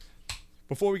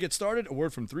Before we get started, a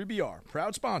word from 3BR,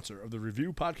 proud sponsor of the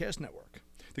Review Podcast Network.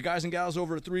 The guys and gals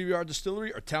over at 3BR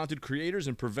Distillery are talented creators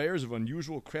and purveyors of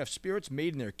unusual craft spirits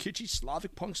made in their kitschy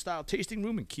Slavic punk-style tasting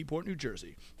room in Keyport, New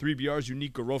Jersey. 3BR's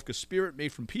unique Gorovka spirit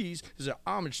made from peas is a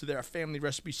homage to their family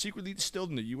recipe secretly distilled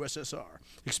in the USSR.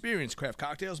 Experience craft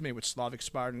cocktails made with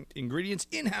Slavic-inspired ingredients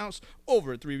in-house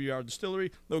over at 3BR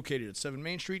Distillery, located at 7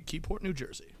 Main Street, Keyport, New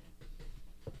Jersey.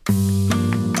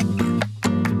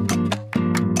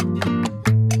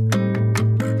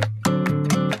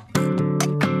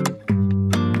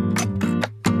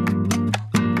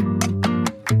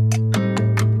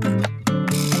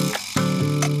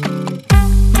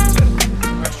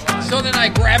 I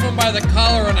grab him by the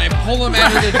collar and I pull him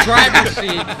out of the driver's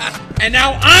seat, and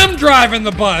now I'm driving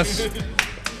the bus.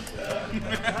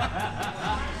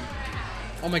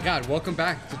 Oh my God! Welcome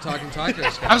back to Talking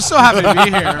Tacos. I'm so happy to be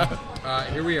here.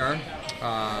 Here we are,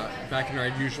 back in our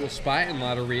usual spot in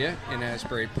Lotteria in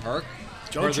Asbury Park.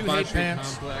 Don't you hate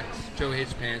pants? Complex. Joe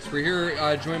hates pants. We're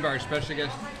here joined by our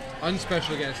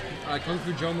unspecial guest, Kung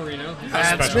Fu Joe Marino.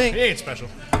 That's me. He ain't special.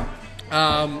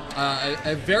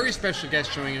 A very special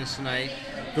guest joining us tonight.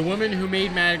 The woman who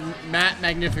made Matt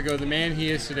Magnifico the man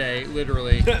he is today,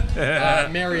 literally.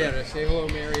 Marietta. Say hello,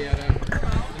 Marietta.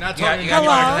 Not you talking got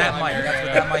about that mic. That's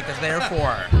what that mic is there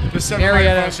for.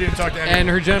 Marietta and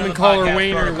her gentleman caller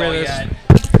Wayne are with us.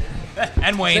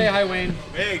 And Wayne. Say hi, Wayne.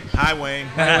 Hey, hi, Wayne.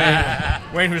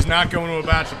 Wayne, who's not going to a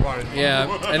bachelor party. Yeah,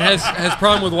 and has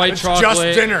problem with white chocolate. Just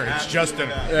dinner. It's just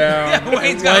dinner. Yeah,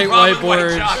 Wayne's got a problem with white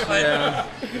whiteboards. chocolate. Yeah.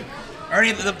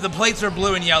 Ernie, the plates are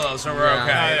blue and yellow, so we're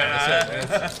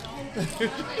okay.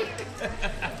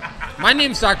 My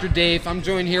name's Dr. Dave. I'm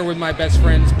joined here with my best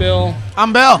friends, Bill.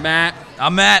 I'm Bill. Matt.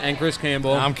 I'm Matt. And Chris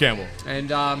Campbell. I'm Campbell. And,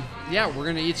 yeah, we're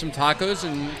going to eat some tacos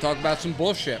and talk about some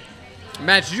bullshit.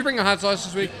 Matt, did you bring a hot sauce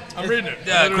this week? I'm reading it.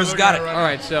 Chris got it. All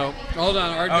right, so hold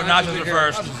on. Nachos are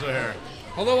first.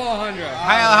 Hello, Alejandro.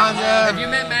 Hi,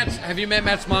 Alejandro. Have you met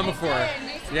Matt's mom before?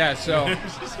 Yeah, so...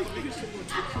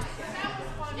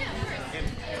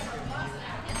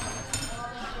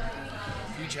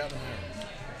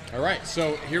 All right,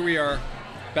 so here we are,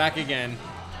 back again.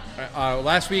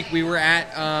 Last week we were at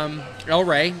El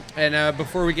Rey, and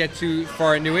before we get too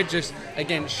far into it, just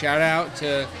again shout out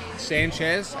to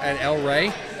Sanchez at El Rey.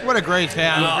 What a great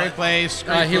town, great place.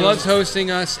 Great He food. loves hosting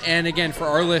us, and again for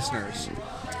our listeners,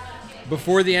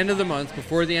 before the end of the month,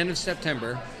 before the end of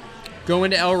September, go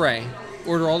into El Rey,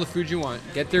 order all the food you want,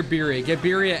 get their birria, get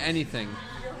birria anything.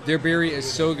 Their birria is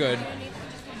so good.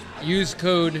 Use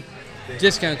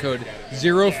discount code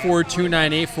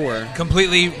 042984.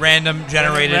 Completely random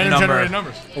generated number.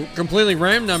 Completely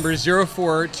random number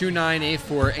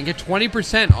 042984 and get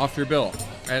 20% off your bill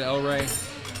at El Rey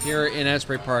here in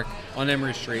Asbury Park on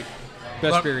Emory Street.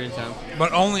 Best beer in town.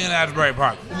 But only in Asbury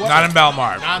Park, not in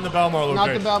Belmar. Not in the Belmar location.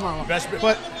 Not the Belmar one. Best,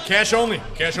 but cash only.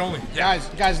 Cash only. guys,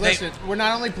 listen. We're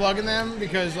not only plugging them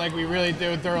because we really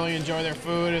do thoroughly enjoy their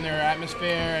food and their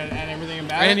atmosphere and everything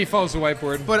about And he it. follows the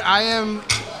whiteboard. But I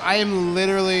am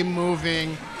literally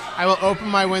moving. I will open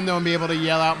my window and be able to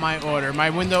yell out my order. My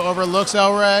window overlooks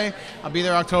El Rey. I'll be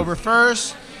there October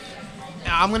 1st.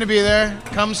 I'm going to be there.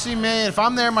 Come see me. If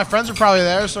I'm there, my friends are probably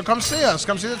there, so come see us.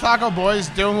 Come see the Taco Boys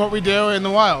doing what we do in the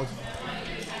wild.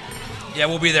 Yeah,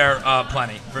 we'll be there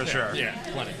plenty, for sure. Yeah,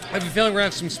 plenty. I have a feeling we're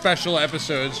going to have some special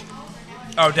episodes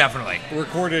Oh, definitely.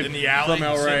 recorded In the alley. from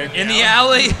El Rey. In the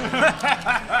alley.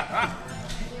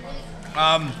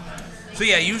 So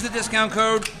yeah, use the discount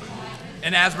code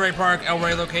in Asbury Park, El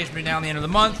Rey location between now and the end of the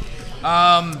month.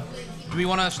 Do we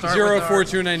want to start with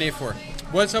 042984.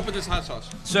 What's up with this hot sauce?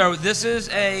 So this is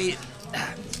a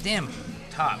damn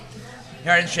top.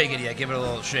 Here, I didn't shake it yet. Give it a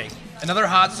little shake. Another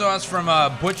hot sauce from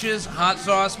Butch's Hot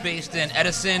Sauce, based in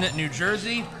Edison, New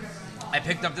Jersey. I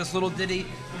picked up this little ditty.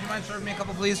 Would you mind serving me a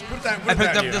couple, please? I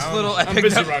picked up this little. I'm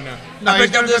busy right now. No, I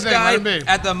picked up he's this doing guy good thing. Let him be.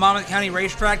 at the Monmouth County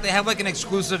Racetrack. They have like an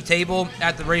exclusive table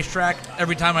at the racetrack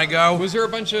every time I go. Was there a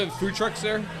bunch of food trucks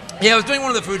there? Yeah, I was doing one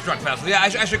of the food truck festivals. Yeah,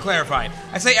 I should clarify.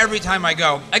 I say every time I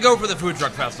go for the food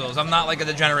truck festivals. I'm not like a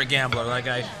degenerate gambler. Like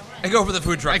I go for the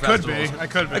food truck festivals. I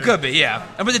could be. I could be, yeah.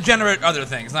 I'm a degenerate other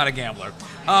things, not a gambler.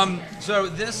 So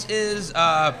this is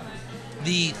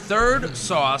the third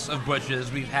sauce of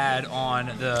Butch's we've had on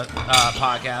the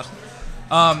podcast.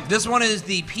 This one is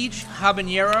the peach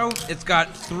habanero. It's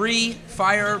got 3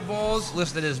 fireballs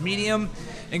listed as medium.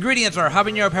 Ingredients are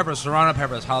habanero peppers, serrano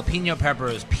peppers, jalapeno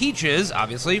peppers, peaches,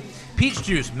 obviously, peach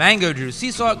juice, mango juice, sea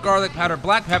salt, garlic powder,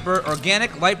 black pepper,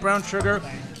 organic light brown sugar,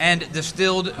 and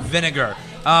distilled vinegar.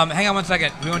 Hang on one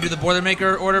second. We want to do the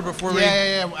Boilermaker order before we...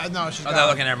 Yeah. No, she's Oh,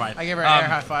 got okay, never mind. I gave her an air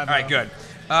high five. All right, good.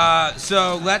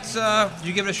 So let's.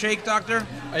 You give it a shake, Doctor?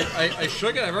 I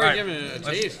shook it. I've already All right. given it a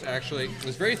taste. Actually, it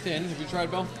was very thin. Have you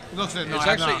tried, Bill? Looks like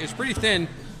It's pretty thin,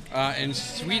 and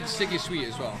sweet, sticky sweet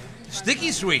as well.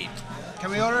 Sticky sweet.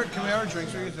 Can we order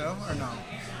drinks for you too, or no?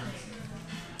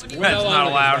 That's not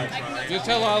allowed. Just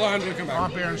tell Alejandro to come I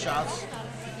want back. beer and shots.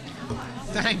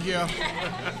 Thank you.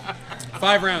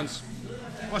 5 rounds.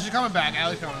 Well, she's coming back.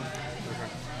 Allie's coming.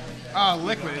 Oh,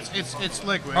 liquid. It's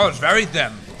liquid. Oh, it's very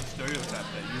thin.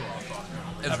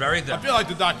 It's very I thin. feel like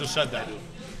the doctor said that.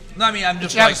 No, I mean, I'm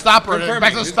just You have like. to stop her. confirming.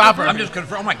 Back to the It's stopper. I'm just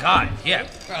confirming. Oh my god. Yeah.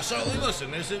 So listen,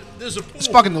 there's a pool. It's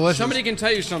fucking delicious. Somebody can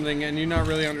tell you something and you not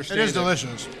really It understand. is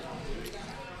delicious.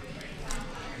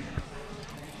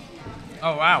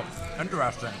 Oh wow.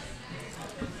 Interesting.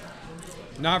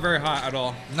 Not very hot at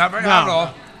all. Not very hot at No.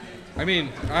 all. I mean,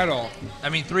 at all. I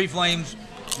mean, 3 flames.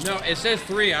 No, it says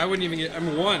 3. I wouldn't even get.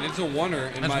 I'm 1. It's a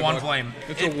 1er in That's my one book. flame.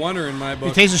 It's a 1er in my You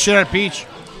book. taste the shit out of peach.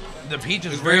 The peach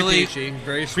is It's very really. peachy,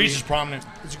 very sweet. Peach is prominent.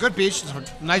 It's a good peach. It's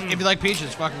nice. If you like peach,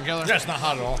 it's fucking killer. Yeah, it's not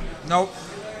hot at all. Nope.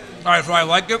 All right, so I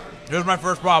like it. Here's my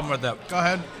first problem with it. Go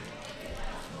ahead.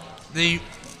 The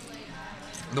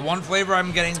one flavor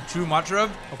I'm getting too much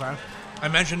of. Okay. I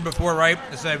mentioned before, right?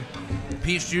 It said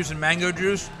peach juice and mango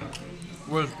juice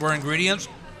were ingredients.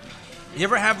 You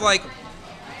ever have like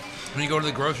when you go to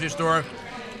the grocery store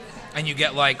and you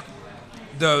get like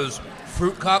those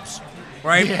fruit cups,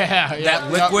 right? Yeah.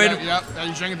 That liquid. Yep. That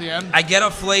you drink at the end. I get a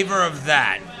flavor of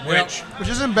that, Which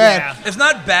isn't bad. it's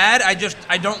not bad.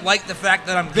 I don't like the fact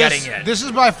that I'm getting it. This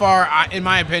is by far, in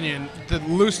my opinion, the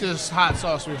loosest hot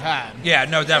sauce we've had. Yeah,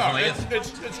 no, definitely.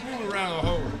 It's moving around the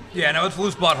hole. Yeah, no, it's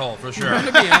loose butthole for sure.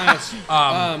 To be honest,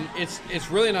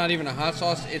 it's really not even a hot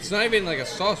sauce. It's not even like a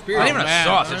sauce. Period. Not even a man.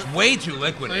 sauce. It's way too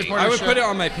liquidy. pour I would shit. put it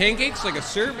on my pancakes like a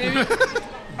syrup, maybe.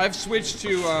 I've switched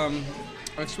to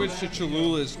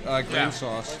Cholula's green Yeah.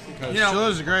 sauce because You know,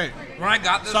 Chili's are great. when I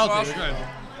got this Salty. sauce, They're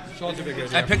good. salt's a big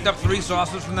good. I picked up 3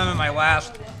 sauces from them in my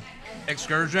last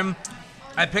excursion.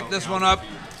 I picked this one up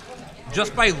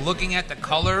just by looking at the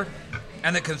color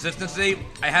and the consistency.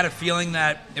 I had a feeling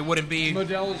that it wouldn't be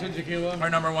Modelo's and tequila. our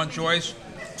number 1 choice.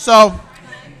 So,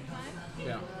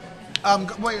 Yeah.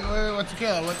 wait, what's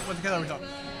tequila? What tequila are we talking?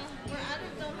 We're out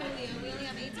of Don Julio. We only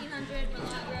have 1800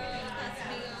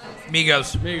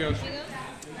 Milagros, Migos. Migos.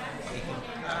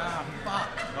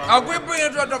 Oh, quit bringing it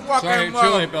to the fucking Sorry, too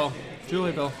late, Bill. Too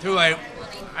late, Bill. Too late.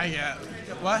 I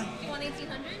what? You want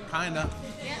 1800? Kinda.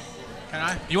 Yeah. Can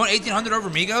I? You want 1800 over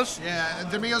Migos? Yeah,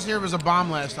 Domingos here was a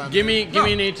bomb last time. Give me an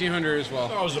 1800 as well.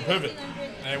 That was a pivot,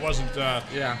 and it wasn't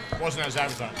Yeah. as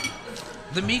advertised.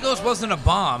 The Migos wasn't a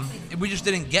bomb. We just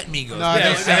didn't get Migos. No, I We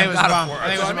think- just I think Sam it was a got bomb. for I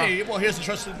think it was a bomb. Well, here's the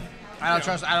trusted. I don't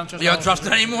trust. You don't trust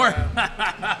it anymore?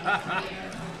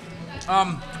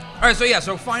 All right,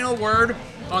 so final word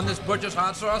on this Butcher's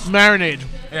hot sauce. Marinade.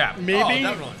 Yeah. Oh,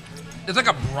 definitely. It's like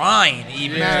a brine,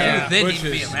 even. Yeah. It's too thin even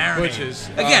to be a marinade. Butches.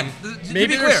 Again, to Maybe be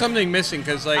there's clear, something missing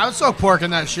because like I would soak pork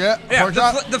in that shit. Yeah, Pork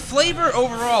chop. the flavor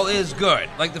overall is good.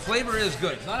 Like, the flavor is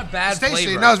good. It's not a bad It's tasty.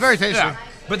 flavor. No, it's very tasty. Yeah.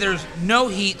 But there's no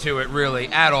heat to it, really,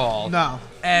 at all. No.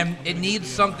 And it needs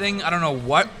something, I don't know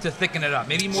what, to thicken it up.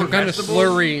 Maybe more some kind of vegetables.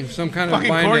 slurry, some kind of Fucking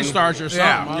binding. cornstarch or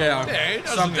something. Yeah. Yeah. Yeah, it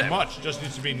doesn't Something. need much. It just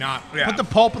needs to be not. Yeah. Put the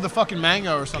pulp of the fucking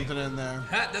mango or something in there.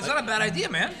 That's not a bad idea,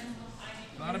 man.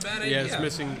 Not a bad idea. Yeah, it's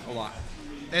missing a lot.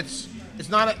 It's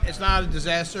not a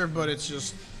disaster, but it's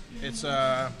just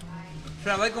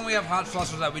I like when we have hot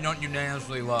sauces that we don't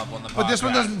unanimously love on the podcast. But this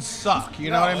one doesn't suck. You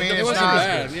know No, what I mean? it It It's wasn't not.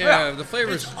 bad. Yeah, Yeah. the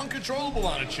flavors. It's uncontrollable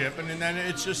on a chip, and then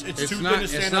it's just it's too Not. thin to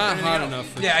stand It's up not to anything hot else. enough.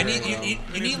 For Yeah, I sure. need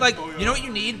you need like, you know what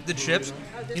you need? The chips.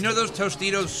 You know those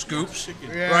Tostitos scoops,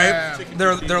 Yeah. right?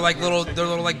 They're like little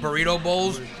like burrito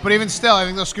bowls. But even still, I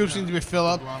think those scoops need to be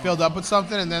filled up with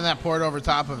something, and then that poured over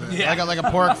top of it. Yeah. Like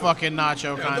a pork fucking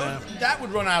nacho kind of. That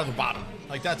would run out of the bottom.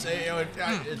 Like that's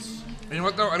it's. You know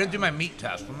what though? I didn't do my meat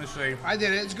test. Let me see. I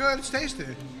did it. It's good. It's tasty.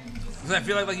 'Cause I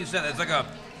feel like you said, it's like a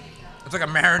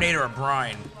marinade or a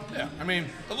brine. Yeah, I mean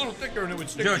a little thicker and it would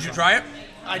stick. Joe, to did you something. try it?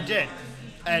 I did.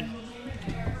 And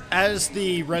as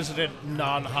the resident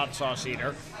non-hot sauce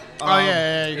eater, Oh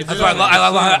yeah. You That's do why that.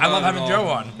 I love having Joe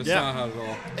on. It's Yeah. not hot at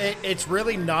all. it's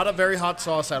really not a very hot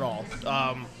sauce at all.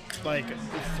 Like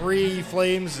 3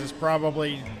 flames is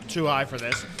probably too high for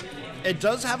this. It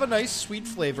does have a nice sweet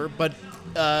flavor, but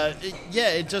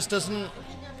it just doesn't.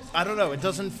 I don't know. It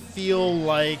doesn't feel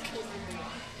like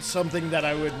something that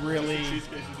I would really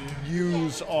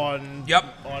use on. Yep.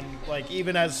 On like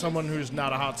even as someone who's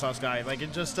not a hot sauce guy, like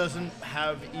it just doesn't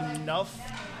have enough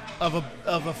of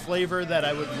a flavor that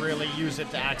I would really use it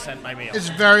to accent my meal. It's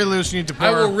very loose. You need to pour.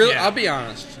 I will really. Yeah. I'll be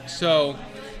honest. So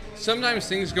sometimes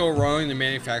things go wrong in the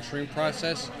manufacturing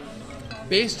process.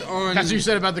 based on. That's what you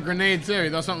said about the grenade too. You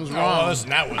thought something was Oh, wrong. listen,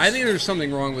 that was. I think there's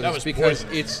something wrong with That this was because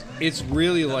poison. it's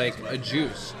really like a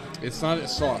juice. It's not a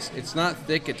sauce. It's not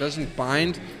thick. It doesn't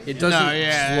bind. It doesn't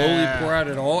slowly pour out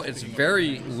at all. It's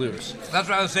very loose. That's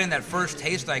what I was saying. That first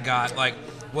taste I got, like,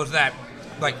 was that,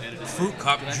 like, fruit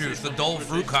cup juice, the Dole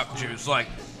fruit cup juice. Like,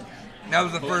 that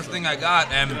was the first thing I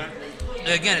got. And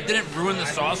again, it didn't ruin the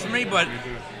sauce for me, but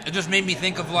it just made me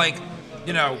think of, like,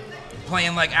 you know,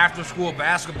 playing like after school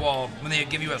basketball when they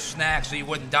give you a snack so you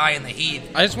wouldn't die in the heat.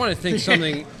 I just want to think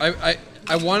something.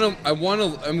 I want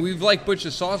to. I mean, we've liked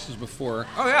Butch's sauces before.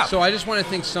 Oh, yeah. So I just want to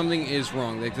think something is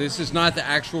wrong. Like this is not the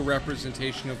actual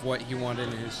representation of what he wanted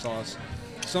in his sauce.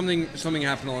 Something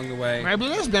happened along the way. Maybe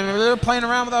it is. Maybe they're playing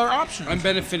around with our options. I'm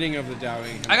benefiting of the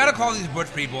doubting. I gotta call these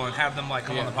Butch people and have them like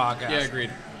come on the podcast. Yeah,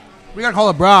 agreed. We gotta call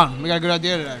it Brown. We got a good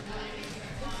idea today.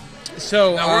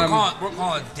 So No, we're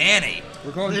calling Danny.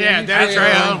 we're calling Yeah, Danny. Danny That's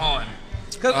what Trejo. I'm calling.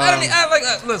 Because I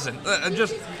like listen,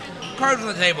 just cards on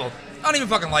the table. I don't even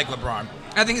fucking like LeBron.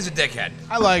 I think he's a dickhead.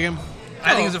 I like him.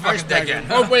 I think he's a I fucking respect dickhead.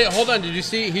 him. Oh wait, hold on. Did you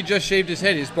see? He just shaved his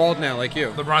head. He's bald now, like you.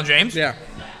 LeBron James? Yeah.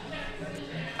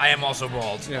 I am also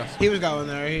bald. Yeah. He was going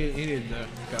there. He needed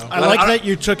to go. I like that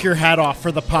you took your hat off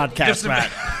for the podcast, Just a-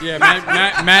 Matt. Yeah.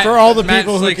 Matt For all the Matt's,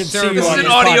 people who like, can see serving- you This on is an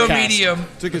this audio podcast. medium.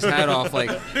 Took his hat off, like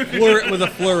with a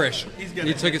flourish.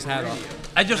 He took his hat off.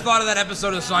 I just thought of that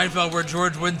episode of Seinfeld where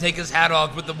George wouldn't take his hat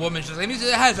off, but the woman she's like, "Let me see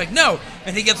the hat." He's like, "No,"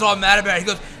 and he gets all mad about it. He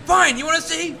goes, "Fine, you want to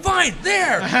see? Fine,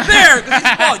 there, there." Because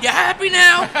he's bald. You happy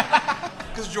now?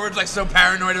 Because George's like so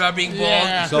paranoid about being bald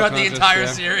Yeah. throughout the Self-conscious, entire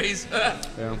yeah. series.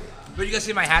 Yeah. But you guys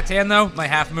see my hat tan though? My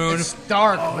half moon. It's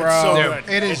dark, bro. it's so good.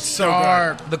 It is It's so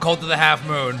dark. The cult of the half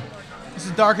moon. It's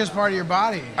the darkest part of your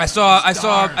body. I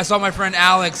saw my friend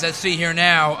Alex at See Here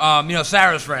Now. You know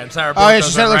Sarah's friend, Sarah. Oh yeah, Borto's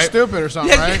she said it friend, looked right? stupid or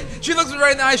something, Yeah, right? she looks me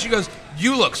right in the eye. She goes,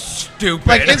 "You look stupid."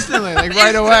 Like instantly, like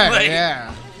right away. Instantly.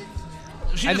 Yeah.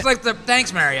 She just like the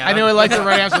thanks, Marietta. I knew I liked it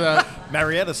right after that.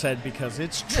 Marietta said because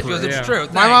it's She true. goes, "It's Yeah. true."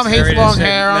 My mom Thanks. hates There it long is.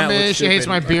 hair on Matt me. looks She hates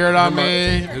stupid. my beard on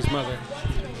me. His mother.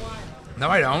 No,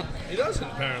 I don't. He doesn't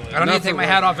apparently. I don't Not need to take for my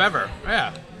work. hat off ever.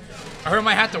 Yeah. I wear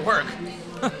my hat to work.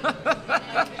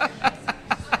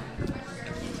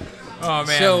 Oh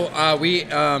man. So we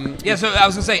yeah, so I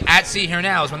was gonna say at See Here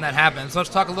Now is when that happens. So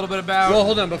let's talk a little bit about. Well,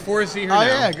 hold on. Before I see her Oh, now,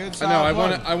 yeah, good I know. I solid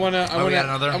want plug. to. I want to. Oh, we got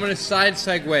another? I'm going to side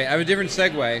segue. I have a different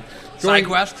segue. Side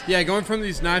quest? Yeah, going from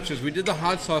these nachos. We did the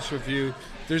hot sauce review.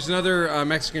 There's another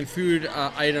Mexican food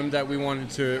item that we wanted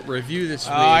to review this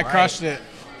week. Oh, I crushed it.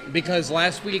 Because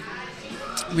last week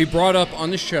we brought up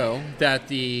on the show that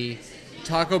the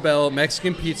Taco Bell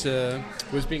Mexican pizza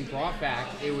was being brought back.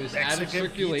 It was out of Mexican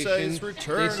circulation. pizza is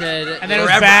returned. They said And then it was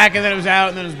Forever. back, and then it was out,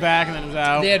 and then it was back, and then it was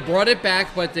out. they had brought it back,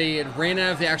 but they had ran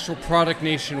out of the actual product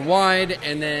nationwide,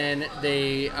 and then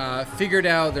they figured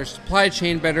out their supply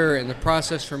chain better and the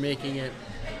process for making it.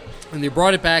 And they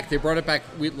brought it back.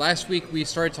 Last week we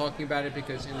started talking about it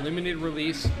because in limited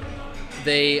release,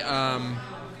 they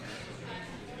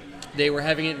were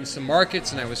having it in some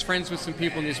markets, and I was friends with some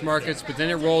people in these markets. But then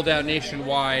it rolled out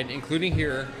nationwide, including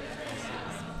here.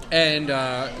 And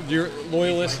your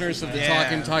loyal listeners of the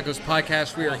Talkin' Tacos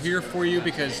podcast, we are here for you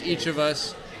because each of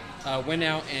us went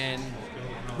out and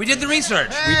we did the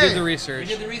research. we did the research.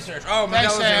 We did the research. Oh,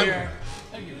 Thanks, Miguel was Sam. here.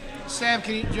 Sam,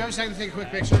 do you have a second to take a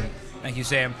quick picture? Thank you,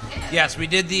 Sam. Yes, we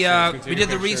did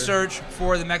the research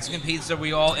for the Mexican pizza.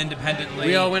 We all independently.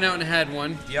 We all went out and had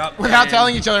one. Yep. Without And-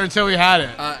 telling each other until we had it.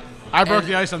 I broke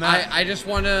And the ice on that. I just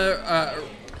want to,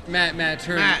 Matt,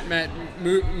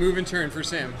 move and turn for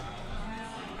Sam.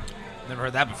 Never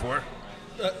heard that before.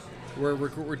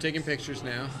 We're taking pictures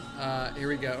now. Here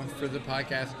we go for the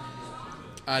podcast.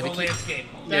 The Full key- landscape.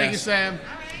 Thank you, yes. Sam.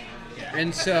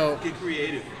 And so, Get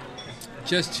creative.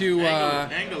 just to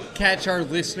Angle it. catch our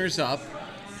listeners up,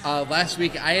 last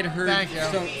week I had heard Thank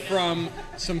you. from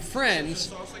some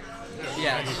friends.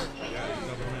 Yes.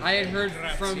 I had heard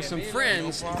from some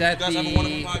friends that You guys have a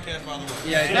wonderful the podcast, by the way.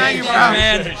 yeah, Thank you, bro.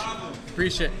 Man.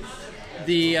 appreciate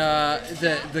the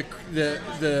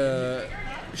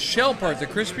shell part, the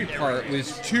crispy part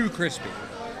was too crispy.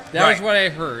 That was Right. what I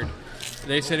heard.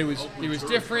 They said it was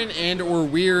different and or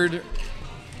weird.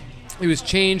 It was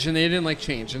change, and they didn't like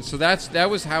change, and so that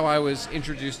was how I was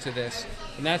introduced to this,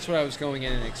 and that's what I was going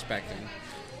in and expecting.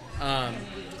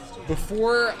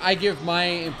 Before I give my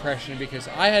impression, because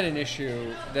I had an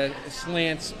issue that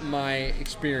slants my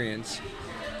experience,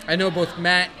 I know both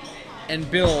Matt and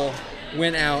Bill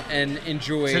went out and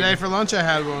enjoyed Today for lunch I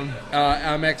had one.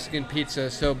 a Mexican pizza.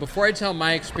 So before I tell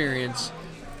my experience,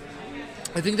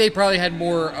 I think they probably had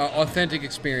more authentic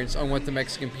experience on what the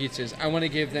Mexican pizza is. I want to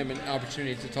give them an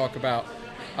opportunity to talk about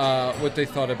what they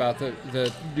thought about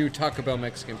the new Taco Bell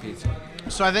Mexican pizza.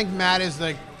 So I think Matt is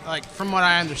like from what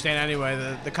I understand anyway,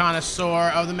 the connoisseur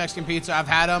of the Mexican pizza. I've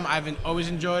had them. Always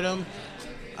enjoyed them.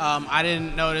 I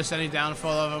didn't notice any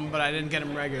downfall of them, but I didn't get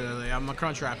them regularly. I'm a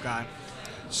Crunchwrap guy.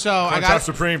 So I got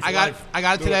Supreme for I got life. I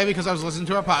got it today because I was listening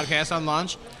to our podcast on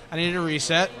lunch. I needed a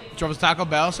reset. Drove to Taco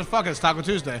Bell. Said fuck it, it's Taco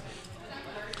Tuesday.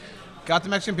 Got the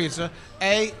Mexican pizza.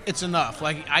 A, it's enough.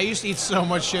 Like I used to eat so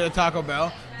much shit at Taco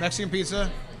Bell. Mexican pizza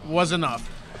was enough.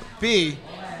 B,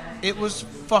 it was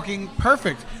fucking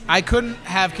perfect. I couldn't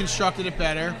have constructed it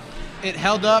better. It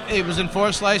held up. It was in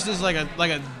 4 slices, like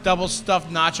a double stuffed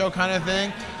nacho kind of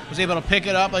thing. Was able to pick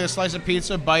it up like a slice of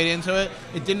pizza, bite into it.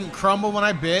 It didn't crumble when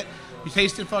I bit. You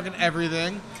tasted fucking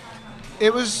everything.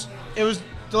 It was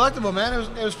delectable, man.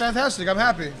 It was fantastic. I'm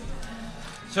happy.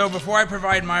 So before I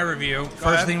provide my review, first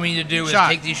ahead. thing we need to do is Shot.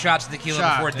 take these shots of tequila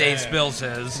Shot. before Dave spills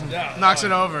his. Knocks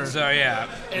it over. So yeah,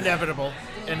 Inevitable.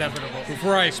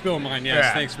 Before I spill mine, yes,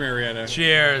 Yeah. thanks, Marietta.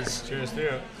 cheers. Cheers to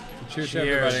you. Cheers, Cheers.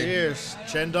 everybody. Cheers.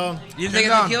 Chendong. You think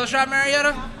Dong. a tequila shot,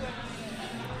 Marietta?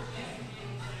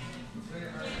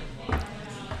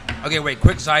 Okay, wait.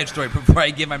 Quick side story before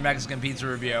I give my Mexican pizza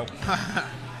review.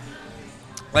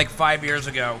 Like 5 years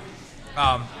ago,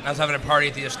 I was having a party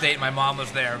at the estate. My mom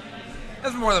was there. It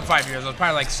was more than 5 years. It was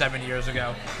probably like 7 years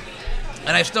ago.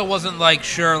 And I still wasn't like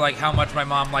sure like how much my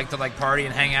mom liked to like party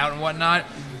and hang out and whatnot.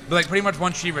 But like pretty much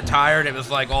once she retired, it was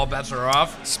like all bets are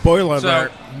off. Spoiler So,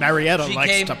 alert. Marietta She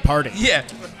likes came- to party. Yeah,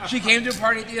 she came to a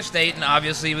party at the estate, and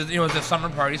obviously it was a summer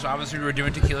party, so obviously we were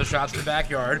doing tequila shots in the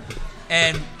backyard.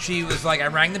 And she was like, I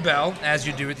rang the bell as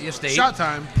you do at the estate. Shot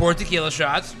time. Poured tequila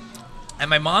shots, and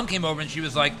my mom came over and she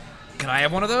was like, "Can I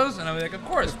have one of those?" And I was like, "Of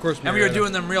course." Of course, And we were Marietta.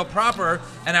 doing them real proper,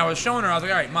 and I was showing her. I was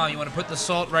like, "All right, Mom, you want to put the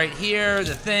salt right here,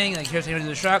 the thing, like here's how you do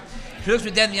the shot." She looks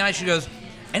me dead in the eye. She goes,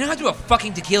 "I know how to do a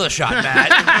fucking tequila shot,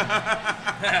 Matt."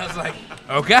 And I was like,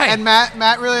 "Okay." And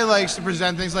Matt really likes to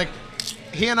present things like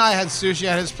he and I had sushi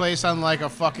at his place on like a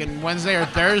fucking Wednesday or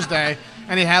Thursday,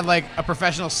 and he had like a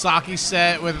professional sake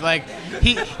set with like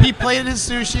he plated his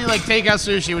sushi like takeout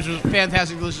sushi, which was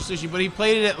fantastic, delicious sushi, but he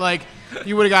plated it like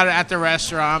you would have got it at the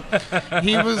restaurant.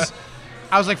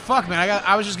 I was like, fuck, man,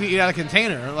 I was just gonna eat out of a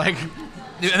container, like.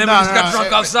 And then No, we just no, got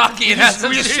drunk off sake and had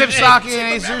We just sushi. sipped sake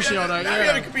and ate sushi all night.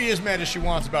 Marietta Yeah. could be as mad as she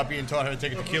wants about being taught how to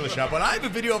take a tequila shot, but I have a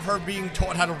video of her being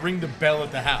taught how to ring the bell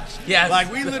at the house. Yes.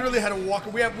 Like, we literally had to walk,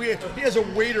 he has a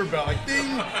waiter bell, like, ding,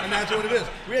 and that's what it is.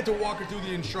 We had to walk her through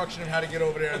the instruction of how to get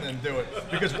over there and then do it.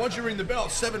 Because once you ring the bell,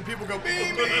 7 people go,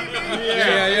 beep, beep, beep.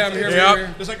 Yeah, I'm here. Yep. I'm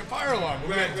here. It's like a fire alarm.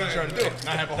 We had to teach her how to do it. And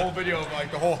I have a whole video of,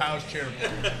 like, the whole house cheering.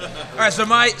 All right, so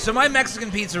my Mexican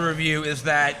pizza review is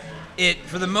that it,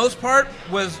 for the most part,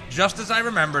 was just as I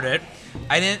remembered it.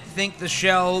 I didn't think the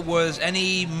shell was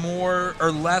any more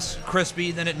or less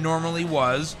crispy than it normally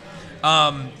was.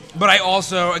 But I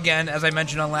also, again, as I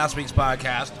mentioned on last week's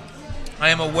podcast, I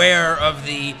am aware of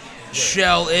the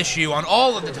shell issue on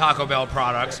all of the Taco Bell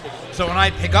products. So when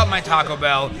I pick up my Taco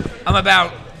Bell, I'm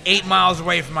about 8 miles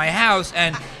away from my house,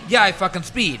 and yeah, I fucking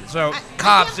speed. So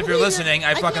cops, if you're listening,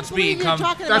 I fucking speed. Come.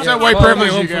 That's that white Follow me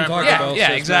privilege home you from get. Taco Yeah, Bell, yeah,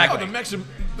 so it's exactly. Oh,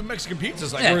 the Mexican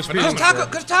pizza's like, Yeah, Where's because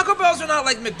speed? Taco Bells are not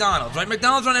like McDonald's, right?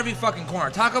 McDonald's are on every fucking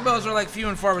corner. Taco Bells are like few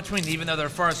and far between, even though they're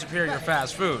far superior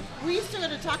fast food. We used to go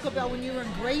to Taco Bell when you were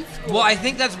in grade school. Well, I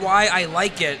think that's why I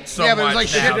like it so Yeah, but it much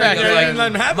was like now. shit back because, then. like, They didn't let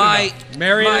 'em have it my, enough.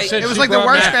 Marietta my- said It was she like the brought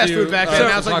worst fast Matthew, food back then.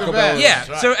 Now it's like Taco the Bell. best.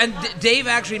 Yeah, Right. so, and Dave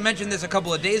actually mentioned this a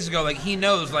couple of days ago. Like, he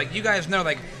knows, like, you guys know,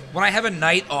 like, when I have a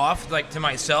night off, like, to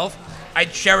myself, I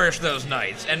cherish those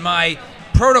nights. And my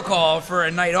protocol for a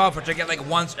night off, which I get like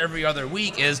once every other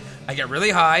week, is I get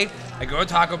really high, I go to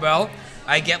Taco Bell,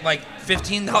 I get like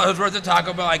 $15 worth of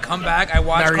Taco Bell, I come back, I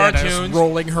watch Marietta's cartoons,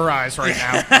 rolling her eyes right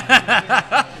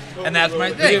now. and that's my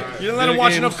thing. You didn't let him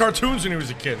watch enough cartoons when he was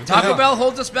a kid. Taco Bell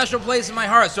holds a special place in my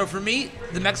heart. So for me,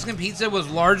 the Mexican pizza was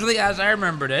largely as I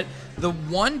remembered it. The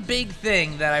one big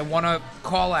thing that I want to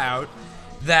call out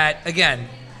that, again,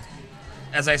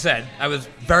 as I said, I was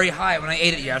very high when I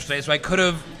ate it yesterday, so I could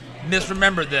have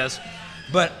misremembered this.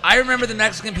 But I remember the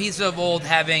Mexican pizza of old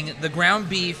having the ground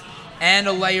beef and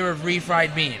a layer of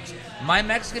refried beans. My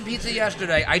Mexican pizza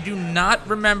yesterday, I do not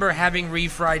remember having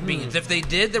refried beans. If they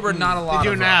did, there were not a lot They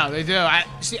do of them. now. They do.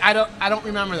 I don't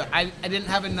remember that. I didn't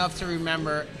have enough to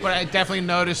remember, but I definitely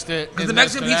noticed it. Because in the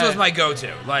this Mexican pizza today. was my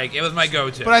go-to. Like, it was my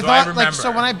go-to. But I so thought, remember. like,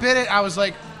 so when I bit it, I was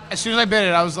like, as soon as I bit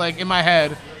it, I was like, in my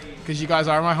head, because you guys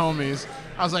are my homies,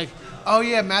 I was like, oh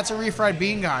yeah, Matt's a refried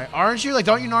bean guy, aren't you? Like,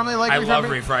 don't you normally like? I refried love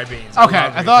beans? refried beans. Okay,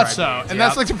 love I thought refried so, beans, and yep.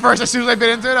 that's like the first. As soon as I bit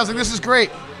into it, I was like, this is great,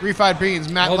 refried beans.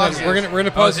 Matt Hold on, loves we're it.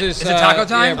 gonna pause is it- this. is it taco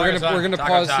time? Yeah, we're gonna Taco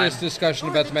pause time. this discussion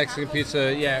about the Mexican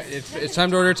pizza. Yeah, it's time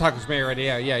to order tacos,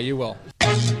 Marietta. Yeah, you will.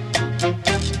 Hold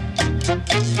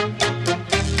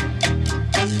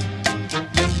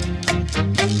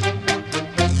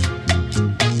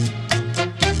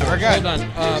on.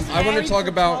 I want to talk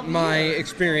about my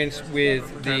experience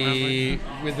with the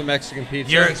Mexican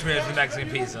pizza. Your experience with Mexican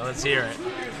pizza. Let's hear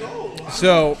it.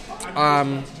 So,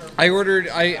 I ordered.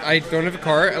 I don't have a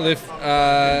car. I live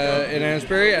in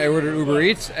Amesbury. I ordered Uber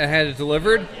Eats. I had it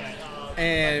delivered,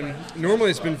 and normally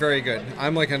it's been very good.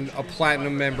 I'm like a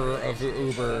platinum member of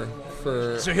Uber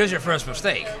for. So here's your first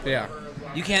mistake. Yeah.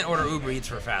 You can't order Uber Eats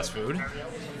for fast food.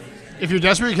 If you're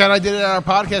desperate, you can. I did it on our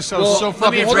podcast, so Well, it's so let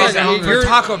fucking me Hold phrase on, it. freaking You're- for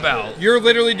Taco Bell. You're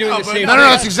literally doing the same. No,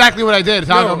 that's exactly what I did.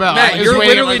 Taco No, Bell. Matt, I was you're waiting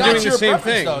literally on- doing That's the your same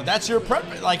preference, thing. though. That's your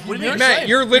preference. Like, Matt,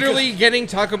 you're literally getting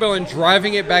Taco Bell and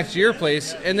driving it back to your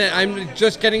place, and then I'm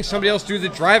just getting somebody else to do the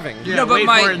driving. Yeah, No, but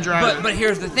wait for it and drive it.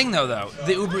 here's the thing though.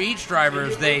 The Uber Eats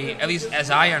drivers, they, at least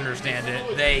as I understand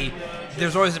it,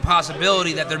 there's always a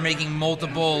possibility that they're making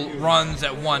multiple runs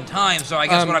at one time. So I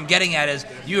guess what I'm getting at is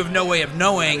you have no way of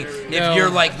knowing No. if you're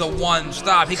like the one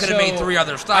stop. He could have made 3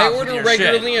 other stops. I with order your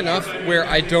regularly shit. enough where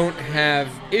I don't have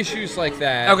issues like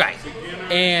that. Okay.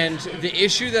 And the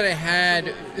issue that I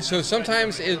had, so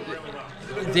sometimes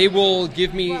they will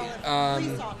give me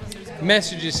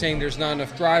messages saying there's not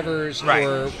enough drivers Right.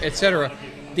 or etc.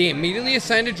 They immediately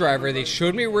assigned a driver. They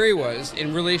showed me where he was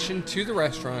in relation to the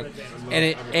restaurant,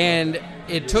 and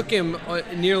it took him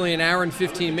nearly an hour and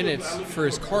 15 minutes for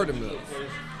his car to move.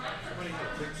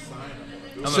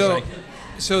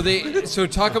 So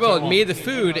Taco Bell had made the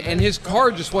food, and his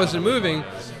car just wasn't moving.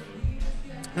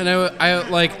 And I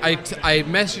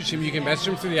messaged him. You can message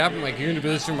him through the app. I'm like, you're going to be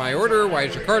listening to my order. Why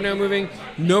is your car now moving?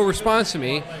 No response to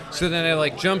me. So then I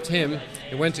jumped him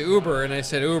and went to Uber, and I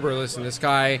said, Uber, listen, this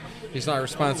guy, he's not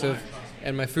responsive,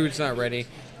 and my food's not ready,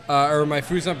 or my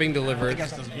food's not being delivered.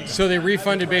 So they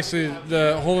refunded basically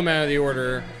the whole amount of the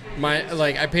order.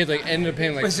 I paid ended up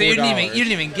paying $4. So you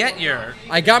didn't even get your.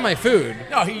 I got my food.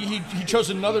 No, he chose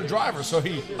another driver, so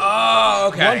he Oh,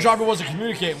 okay. one driver wasn't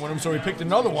communicating with him, so he picked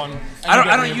another one.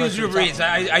 I don't use Uber Eats.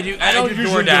 I do use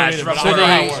Uber DoorDash either, from but I where know I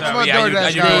how it work. works. So, I'm a yeah, I do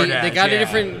DoorDash guy. DoorDash. They got a yeah.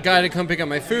 different guy to come pick up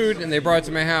my food, and they brought it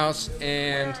to my house.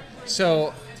 And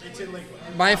so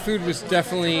my food was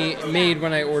definitely made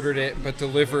when I ordered it, but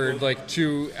delivered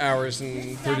 2 hours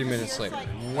and 30 minutes later.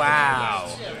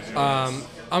 Wow.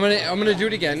 I'm gonna do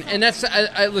it again, and that's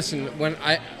I listen when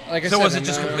I like I So said. was it I'm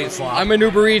just complete flop? I'm an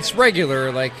Uber Eats regular,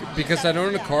 because I don't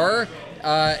own a car.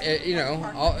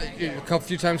 A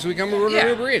few times a week I'm ordering Yeah.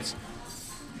 Uber Eats,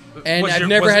 and Was I've your-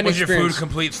 never was, had an was your food experience.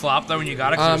 complete flop though when you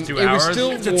got it? 'Cause it was 2 It hours. was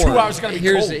still It's a warm. 2 hours, it's gotta be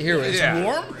Here cold. it is. Yeah.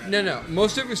 Warm? No.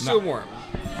 Most of it was still warm,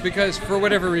 because for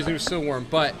whatever reason it was still warm.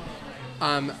 But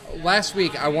last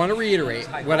week I want to reiterate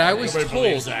what I was Nobody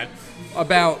believes told that.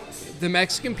 about the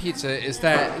Mexican pizza is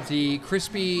that the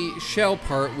crispy shell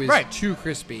part was too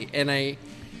crispy, and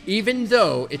even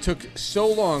though it took so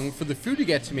long for the food to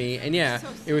get to me, and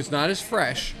it was not as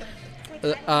fresh,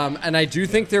 and I do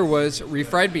think there was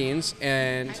refried beans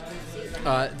and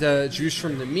the juice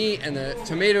from the meat and the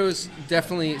tomatoes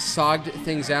definitely sogged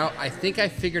things out. I think I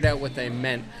figured out what they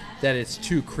meant that it's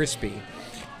too crispy.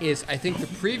 I think the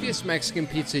previous Mexican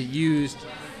pizza used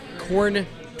corn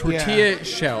tortilla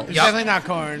shells. It's definitely not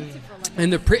corn.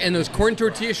 And those corn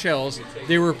tortilla shells,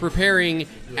 they were preparing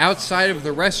outside of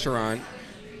the restaurant,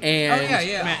 and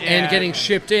and getting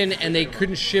shipped in, and they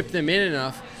couldn't ship them in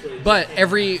enough. But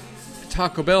every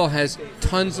Taco Bell has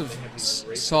tons of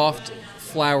soft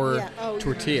flour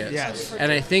tortillas, Yes.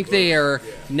 and I think they are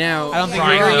now I don't think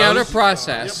figuring you're out a right.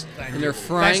 process, and they're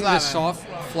frying the Thanks a lot, man.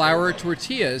 soft flour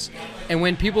tortillas. And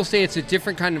when people say it's a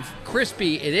different kind of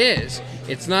crispy, it is.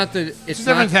 It's not the. It's It's a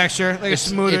different not, texture, like a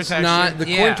smoother it's texture. not the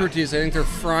Yeah. corn tortillas. I think they're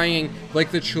frying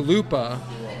like the chalupa.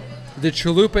 The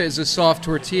chalupa is a soft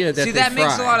tortilla that See, they that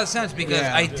makes fry. a lot of sense because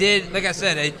Yeah. I did, like I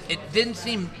said, it didn't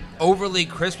seem overly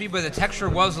crispy, but the texture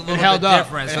was a little held bit up.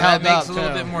 different, It so that held makes up, a little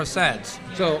too. bit more sense.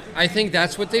 So I think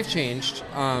that's what they've changed,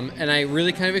 and I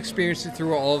really kind of experienced it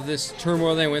through all of this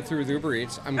turmoil that I went through with Uber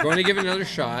Eats. I'm going to give it another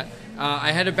shot.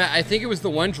 I think it was the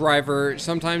one driver.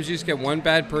 Sometimes you just get one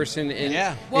bad person in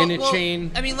a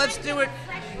chain. I mean, let's do it.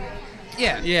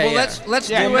 Yeah. Yeah, Well, yeah. let's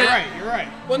Yeah, do you're it. right. You're right.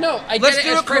 Well, no, I Let's get it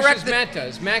do as it fresh correct- as Matt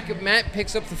does. Matt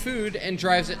picks up the food and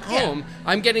drives it home.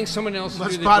 I'm getting someone else to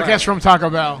Let's do the podcast drive. from Taco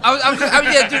Bell.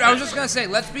 Yeah, dude. I was just gonna say,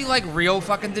 let's be like real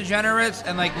fucking degenerates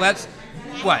and let's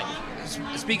what?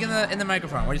 speak in the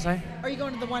microphone. What do you say? Are you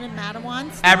going to the one in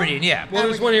Mattawan? still? Aberdeen, yeah. Well,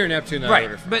 there's one here in Neptune. That I Right,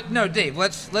 ordered from. but no, Dave.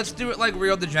 Let's do it like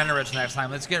real degenerates next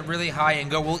time. Let's get really high and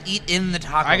go. We'll eat in the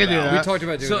Taco I could do Bell. that. We talked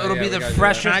about doing So that. it'll yeah, be we the gotta do that.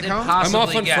 freshest Can I it come? possibly I'm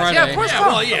off on gets. Friday. Yeah, of course, Yeah, come.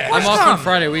 well, yeah. Of course I'm off come. on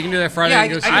Friday. We can do that Friday. Yeah,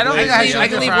 and go see I don't the think place. I I should can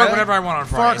do leave Friday. work whenever I want on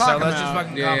 4 Friday. So o'clock let's now. just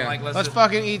fucking Yeah, come. yeah. Like, Let's just.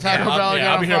 fucking eat Taco Bell again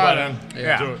I'll on be here by Friday. then.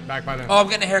 Yeah. Do it. Back by then. Oh, I'm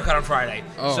getting a haircut on Friday.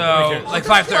 Oh, so okay. like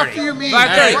What the 5:30. fuck do you mean?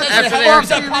 5:30. What the After fuck the do What does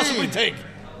that you possibly mean? take?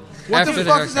 What After the the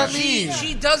fuck does that haircut. mean?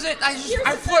 She doesn't.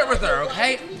 I flirt with her.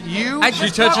 Okay. You? I She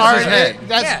just touches talk- his head.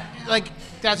 That's Yeah. like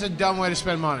that's a dumb way to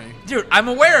spend money. Dude, I'm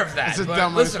aware of that. It's a but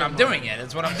dumb way to listen, spend I'm doing it.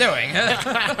 It's what I'm doing.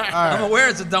 I'm aware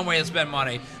it's a dumb way to spend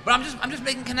money, but I'm just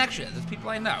making connections. It's people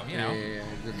I know, you know. Yeah,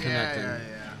 you're connecting.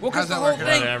 Well, because How's the that whole working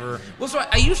thing. Whatever. Well, so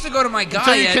I used to go to my guy.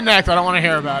 Until you at- connect, I don't want to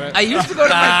hear about it. I used to go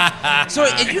to my. So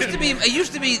it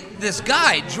used to be this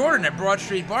guy Jordan at Broad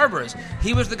Street Barbers.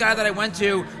 He was the guy that I went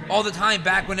to all the time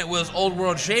back when it was Old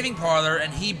World Shaving Parlor,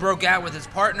 and he broke out with his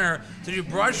partner to do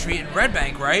Broad Street in Red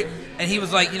Bank, right? And he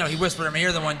was like, he whispered in my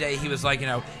ear the one day. He was like,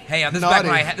 hey, this is back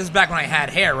when Naughty. this is back when I had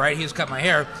hair, right? He was cutting my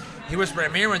hair. He whispered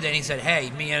in my ear one day, and he said,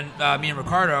 "Hey, me and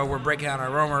Ricardo, we're breaking out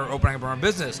our own, we're opening up our own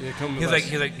business." come with He's like,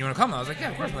 us. "You want to come?" I was like, "Yeah,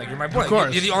 of course." I'm like, "You're my boy. Of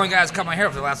course. You're the only guy that's cut my hair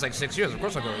for the last like 6 years. Of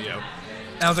course I'll go with you."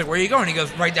 And I was like, "Where are you going?" He goes,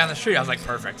 "Right down the street." I was like,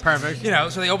 "Perfect." Perfect.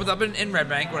 So they opened up in Red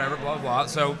Bank, whatever, blah, blah, blah.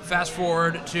 So fast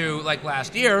forward to like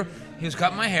last year, he was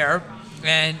cutting my hair,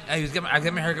 and I got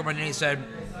my hair cut one day, and he said,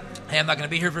 "Hey, I'm not going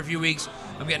to be here for a few weeks.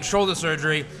 I'm getting shoulder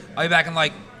surgery. I'll be back in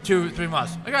like 2-3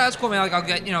 months." Like, "Oh, that's cool, man. Like, I'll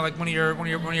get, like one of your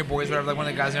boys, whatever, like one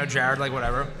of the guys, Jared, like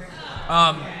whatever."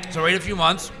 So wait a few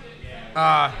months,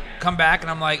 come back,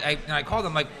 and I'm like, I called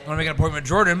him, like, I want to make an appointment with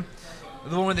Jordan.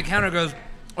 The woman at the counter goes,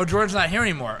 "Oh, Jordan's not here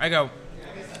anymore." I go,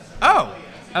 "Oh."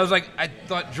 I was like, I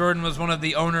thought Jordan was one of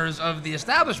the owners of the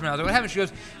establishment. I was like, "What happened?" She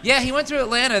goes, "Yeah, he went to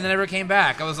Atlanta and then never came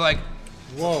back." I was like,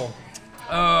 Whoa.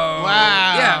 "Oh,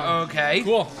 Wow. yeah, okay,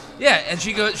 Cool. yeah." And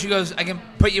she goes, "I can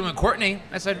put you in Courtney."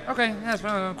 I said, "Okay, yeah, that's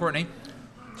fine, Courtney."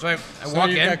 So I walk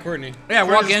you in. got Courtney. Yeah, I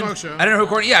walk Courtney in. Smoke Show. I don't know who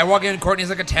Courtney. Yeah, I walk in. Courtney's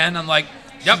like a 10. I'm like,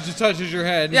 "Yep." She just touches your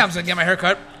head. Yeah, I'm just gonna get my hair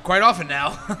cut quite often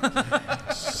now.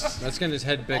 That's getting his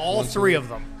head big. All three of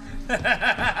them.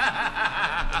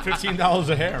 $15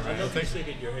 a hair, man.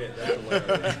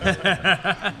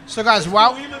 So guys,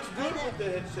 wow, it Yeah,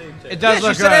 does she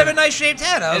look said I have a good. nice shaved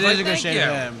head. I was It like, is a good "Thank shaved you."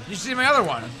 head. You should see my other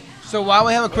one. So while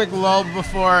we have a quick lull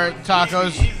before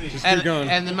tacos and, going.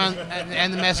 and the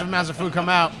massive amounts of food come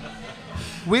out,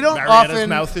 we don't Marietta's often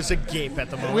mouth is agape at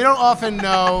the moment. we don't often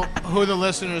know who the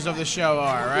listeners of the show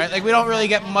are, right? Like we don't really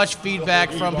get much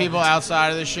feedback from people outside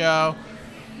of the show.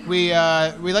 We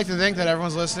like to think that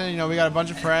everyone's listening. We got a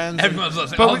bunch of friends. Everyone's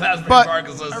listening. All of Asbury but Park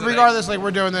is listening. regardless, like we're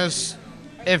doing this.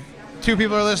 If 2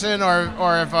 people are listening, or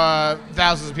if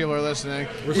thousands of people are listening,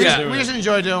 we just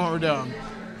enjoy doing what we're doing.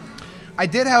 I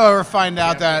did, however, find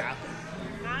out that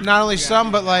not only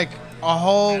some, but like a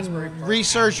whole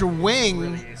research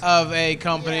wing of a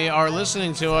company are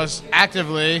listening to us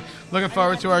actively, looking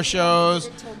forward to our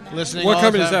shows, listening. What all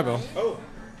company the is that, time. Bill?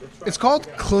 It's called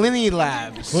Clini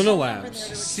Labs. Clino Labs.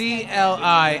 CLINILABS.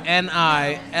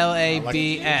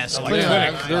 Clini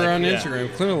Labs. They're on Instagram.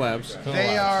 Clino Labs.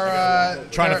 They are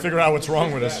Trying to they're- figure out what's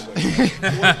wrong with us.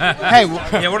 Hey,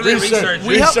 Yeah, what are they researching?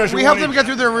 we help Research them warning. get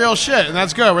through their real shit, and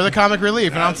that's good. We're the comic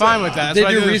relief, and I'm fine with that. That's They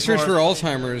what I do this research for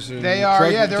Alzheimer's. And They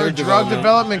are, they're a drug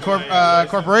development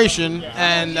corporation,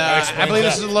 and I believe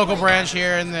this is a local branch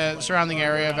here in the surrounding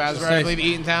area of Asbury. I believe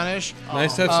Eatontown-ish.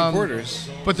 Nice to have supporters.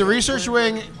 But the research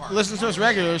wing listens to us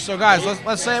regularly. So guys,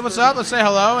 let's say what's up. Let's say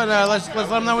hello, and let's let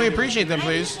them know we appreciate them,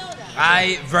 please.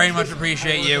 I very much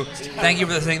appreciate you. Thank you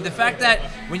for the thing. The fact that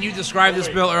when you described this,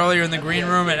 Bill, earlier in the green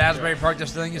room at Asbury Park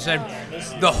Distilling, you said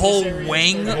the whole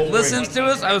wing listens to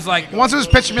us. I was like, Once it was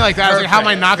pitched to me like that, I was like, how am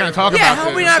I not going to talk Yeah, about how are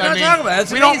this? we not I gonna mean, talk about it?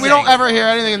 It's we don't amazing. ever hear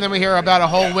anything, and then we hear about a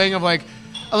whole wing of like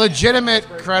a legitimate,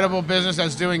 credible business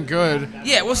that's doing good.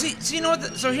 yeah. Well, see, you know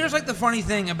what? So here's like the funny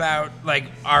thing about like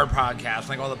our podcast,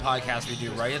 like all the podcasts we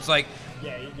do, right? It's like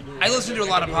I listen to a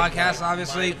lot of podcasts,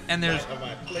 obviously, and there's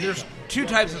 2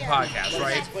 types of podcasts,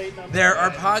 right? There are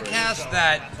podcasts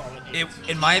that,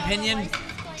 in my opinion,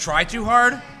 try too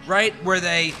hard, right? Where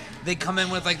they come in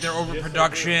with like their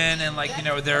overproduction and like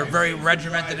they're very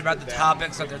regimented about the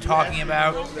topics that they're talking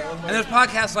about. And there's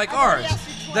podcasts like ours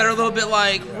that are a little bit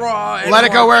like raw. And Let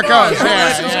it go where it goes. Yeah, Yeah,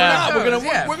 let it go yeah. where it goes,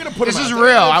 yeah. We're gonna put This them is out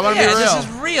real. I want to Yeah, be real. this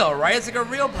is real, right? It's like a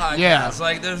real podcast. Yeah.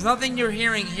 Like there's nothing you're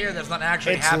hearing here that's not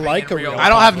actually It's happening like in a real real life. I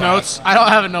don't have notes. I don't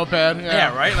have a notepad.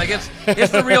 Yeah, right. Like it's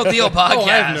the real deal podcast. Oh, I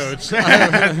have notes. Dude,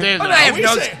 But I have We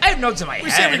notes. say- I have notes in my head.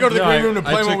 We say we go to the No, green room to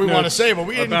I play what took we want to notes say, but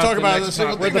we didn't about talk the about next a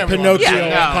single topic. thing We're the that we want to Pinocchio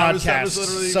say. No, podcast. was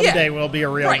literally- Someday we'll be a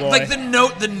real Right, boy. like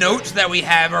the notes that we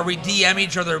have, or we DM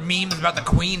each other memes about the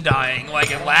Queen dying,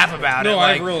 like, and laugh about it. No, I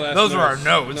Like, have real ass those are our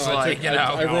notes. notes, No, I like, took- you know.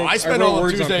 I wrote- I spent wrote all of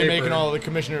words on Tuesday paper. making all the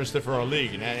commissioners for our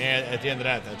league, and at the end of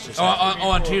that, that's just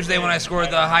On Tuesday when I scored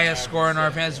the highest score in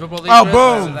our fantasy football league. Oh, Chris,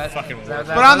 boom. is that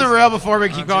But on the was? real, before we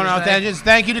keep going Tuesday? on tangents,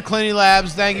 thank you to Clinity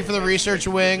Labs. Thank you for the research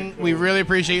wing. We really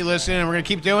appreciate you listening, and we're going to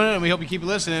keep doing it, and we hope you keep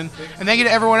listening. And thank you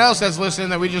to everyone else that's listening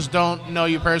that we just don't know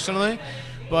you personally.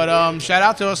 But shout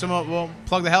out to us, and we'll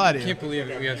plug the hell out of I you. can't believe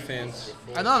it. We have fans.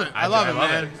 I love it. I love it, love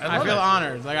man. it. I love feel it.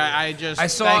 honored. Like I just I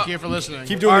saw- thank you for listening.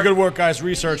 keep doing the good work, guys.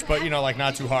 Research, but like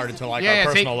not too hard until like our yeah,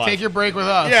 personal life. take your break with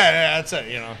us. yeah, that's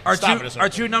it. Our Stop two, it. our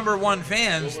two number one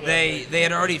fans, they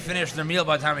had already finished their meal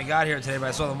by the time we got here today, but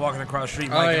I saw them walking across the street,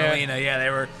 Mike and Alina.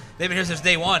 Yeah, they've been here since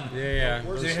day one. Yeah. They've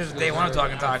been here since day one of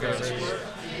Talking Tacos.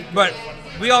 But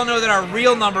we all know that our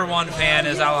real number one fan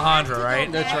is Alejandro,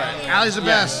 right? That's right. Allie's the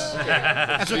best.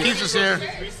 That's what keeps us here.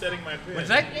 What's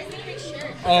that?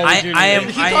 Oh, I am.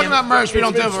 We keep talking about merch. We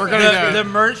don't do it, but we're going to do The it.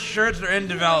 merch shirts are in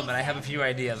development. I have a few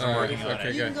ideas. I'm working on okay,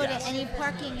 it. You can good. go to any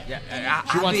parking.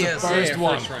 She wants the Obvious. first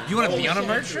one. You want to be on a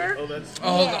merch shirt?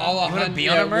 Oh, all You want to be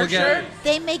on a merch shirt?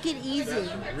 They make it easy.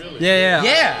 Yeah.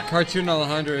 Yeah. Cartoon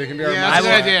Alejandro. It can be our Yeah, mascot.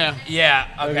 that's a good idea. Yeah.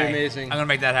 Okay. That'd be amazing. I'm gonna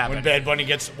make that happen. When Bad Bunny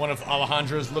gets one of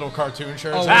Alejandro's little cartoon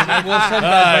shirts. Oh, we'll send Bad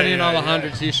Bunny and yeah,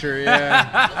 Alejandro t-shirt.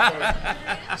 Yeah.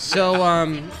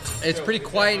 So it's pretty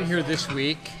quiet in here this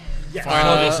week.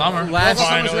 Final of the summer.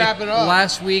 Summer's wrapping up.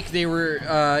 Last week they were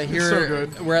here. so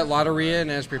good. We're at Lotteria in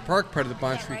Asbury Park, part of the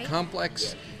Bond Street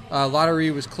complex.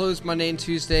 Lotteria was closed Monday and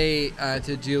Tuesday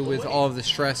to deal with all of the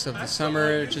stress of the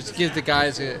summer. Just to give the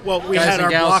guys we guys had and our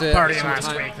gals block party some last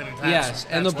time. week, and Yes,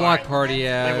 and the that's block why. party.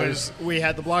 Yeah, We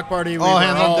had the block party. We All were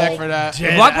hands on deck for that.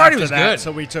 dead The block party after was that, good.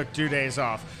 so we took 2 days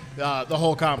off. The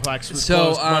whole complex was So,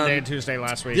 closed Monday and Tuesday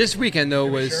last week. this weekend though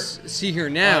was See Here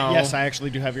Now. yes, I actually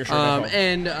do have your shirt. at home.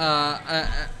 And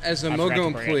as a I forgot to Mogo bring it.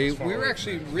 employee, It's we were forward.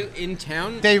 actually in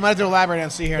town. Dave, you might have to elaborate on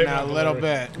See Here now a little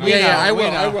bit. Yeah, I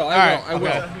will. All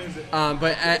right.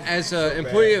 But as an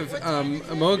employee of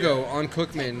Mogo on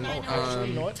Cookman,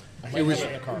 it was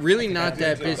really not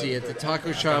that busy at the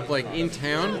taco shop, like in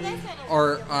town.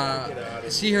 Our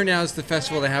See Here Now is the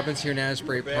festival that happens here in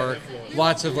Asbury Park.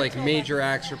 Lots of like major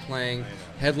acts are playing.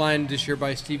 Headlined this year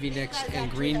by Stevie Nicks and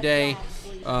Green Day,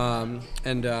 And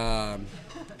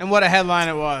what a headline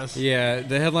it was. yeah,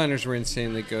 the headliners were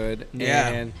insanely good. Yeah.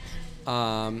 And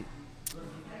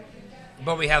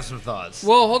But we have some thoughts.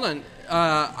 well, hold on.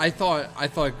 I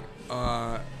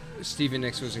thought Stevie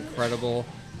Nicks was incredible.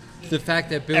 The fact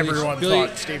that Everyone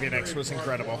thought Stevie Nicks was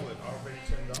incredible.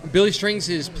 Billy Strings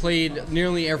has played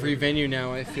nearly every venue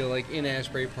now, I feel like, in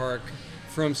Asbury Park.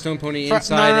 From Stone Pony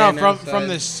inside and from outside.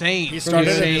 the Saint. He From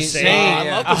started in the Saint. same.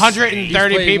 Yeah. 130 He's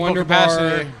played people Wonder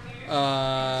capacity.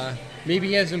 Bar. Maybe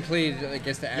he hasn't played, I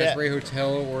guess, the Asbury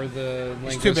Hotel or the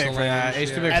He's Langosta too big for that. Lounge. He's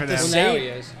too Yeah. big At for the that. Well, now he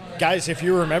Saint, is. guys, if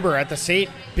you remember, at the Saint,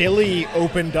 Billy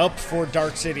opened up for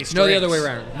Dark City Strings. No, the other way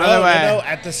around. Other way. No.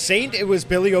 At the Saint, it was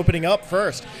Billy opening up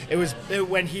first. It was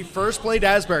when he first played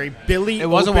Asbury. Billy It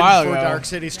was a opened while for ago. Dark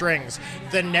City Strings.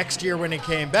 The next year when it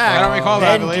came back, I don't recall that,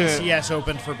 I then believe it. DCS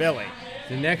opened for Billy.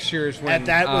 The next year is when And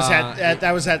that was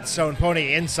that was at Stone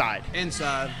Pony inside.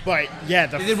 Inside. But yeah,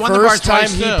 the He did Wonder Bar first time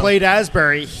twice, he too. played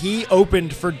Asbury, he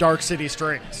opened for Dark City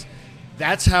Strings.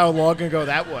 That's how long ago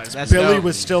that was. That's Billy dope.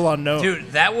 was still unknown.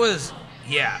 Dude, that was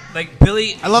like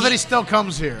Billy. I love that he still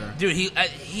comes here. Dude, he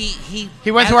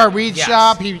He went to our weed yes.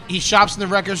 shop. He shops in the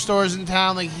record stores in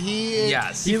town. Like he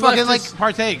Yes. he He fucking left like his-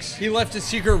 partakes he left a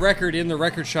secret record in the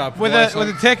record shop with the last a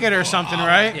time- ticket or something,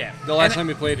 right? Yeah. the last And- time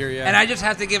he played here. Yeah, And I just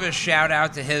have to give a shout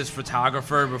out to his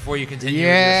photographer before you continue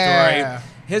Yeah. with your story.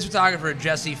 His photographer,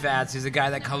 Jesse Fats, he's the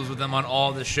guy that comes with him on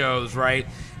all the shows, right?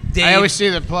 Dave, I always see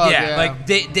the plug. Yeah, like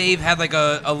Dave had like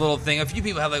a little thing. A few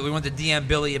people had like we went to DM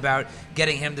Billy about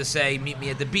getting him to say meet me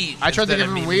at the beach. I tried to instead give of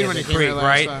him meet weed me at when the he came here creek, last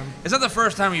right? time. It's not the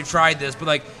first time we've tried this, but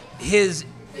like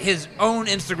his own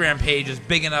Instagram page is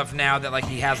big enough now that like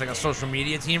he has like a social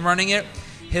media team running it.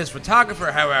 His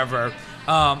photographer, however,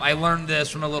 I learned this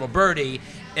from a little birdie,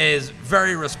 is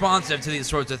very responsive to these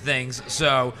sorts of things.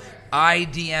 So I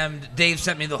DM'd, Dave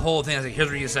sent me the whole thing. I was like, here's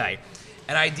what you say.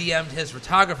 And I DM'd his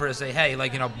photographer to say, hey,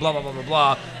 like, blah, blah, blah, blah,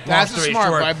 blah. That's Long story smart,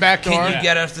 short, by backdoor. can you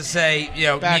get us to say, meet me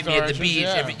at Backdoor, the beach,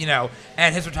 yeah.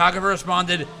 and his photographer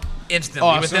responded instantly,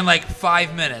 Awesome. within like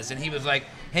 5 minutes. And he was like,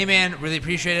 hey, man, really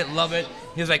appreciate it, love it.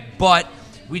 He was like, but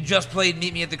we just played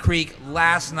Meet Me at the Creek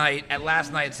last night at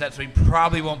last night's set, so we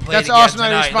probably won't play That's it again awesome that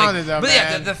he tonight. responded, though, but yeah,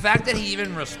 man. the fact that he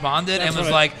even responded and was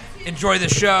what like, enjoy the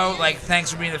show, like, thanks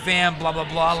for being a fan, blah, blah,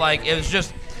 blah. Like, it was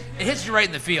just, it hits you right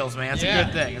in the feels, man. It's Yeah. a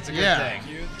good thing. It's a good Yeah.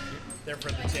 thing. They're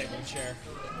for the table chair.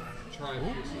 try.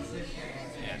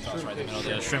 Yeah, it's right in the middle of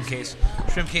the shrimp case.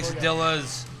 Shrimp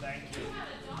quesadillas.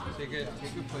 Take a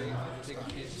plate. Take a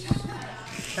piece.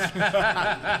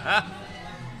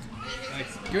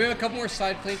 Give me a couple more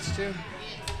side plates too.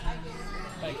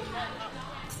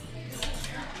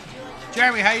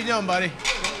 Jeremy, how you doing, buddy?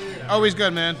 Always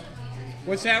good, man.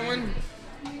 What's that one?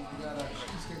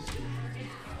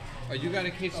 Oh, you got a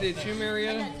quesadilla too,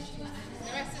 Marietta?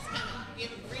 The rest is coming. We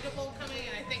have a burrito bowl coming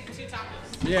and I think 2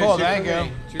 tacos. Yeah, Cool, two thank for you.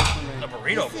 me. Two for me. A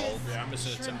burrito bowl. Yeah, I'm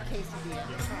missing it.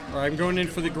 All right, I'm going in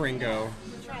for the gringo.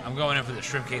 I'm going in for the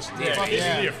shrimp quesadilla. Yeah,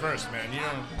 Yeah. quesadilla first, man. You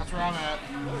know. That's where I'm at.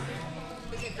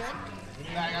 Is it good?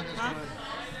 Yeah, I got this one.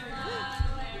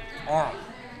 Oh,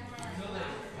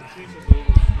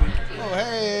 Oh,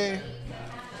 hey.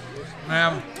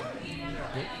 man.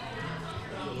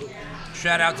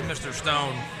 Shout out to Mr.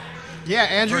 Stone. Yeah,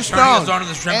 Andrew For turning us Stone. on to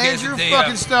the shrimp Andrew quesadilla.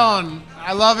 fucking Stone.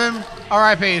 I love him.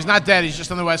 R.I.P. He's not dead. He's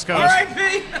just on the West Coast.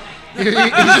 R.I.P. He's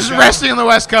just resting on the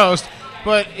West Coast.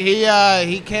 But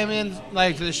he came in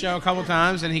like to the show a couple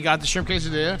times and he got the shrimp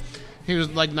quesadilla. He was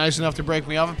like nice enough to break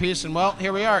me off a piece, and well,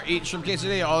 here we are, eating shrimp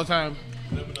quesadilla all the time.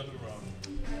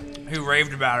 He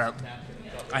raved about it.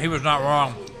 He was not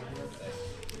wrong.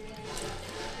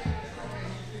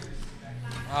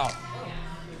 Oh.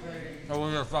 That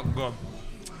was really fucking good.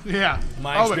 Yeah.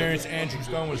 My Oh, experience, Andrew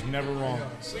Stone was never wrong.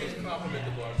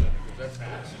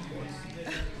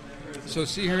 So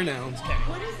see here now.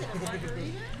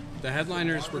 The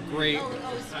headliners were great.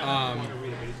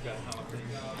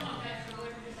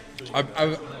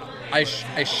 I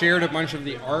shared a bunch of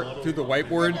the art through the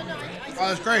whiteboard. Oh,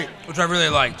 that's great. Which I really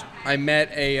liked. I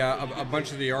met a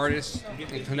bunch of the artists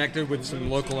and connected with some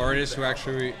local artists who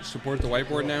actually support the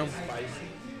whiteboard now.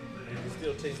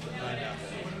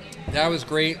 That was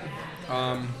great.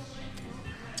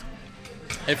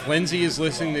 If Lindsay is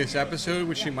listening to this episode,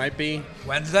 which she might be,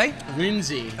 Wednesday?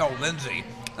 Lindsay. Oh, Lindsay.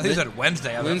 I think you said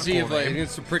Wednesday. I Lindsay Lindsay of like,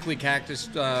 it's the Prickly Cactus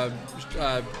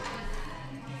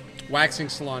waxing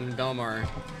salon in Belmar.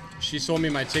 She sold me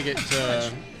my ticket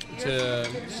to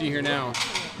see her now.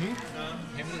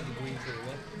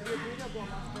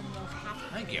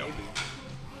 Thank you.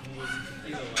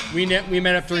 We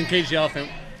met up during Cage the Elephant.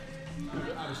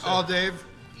 Oh, Dave.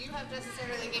 You have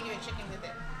necessarily gave you a chicken with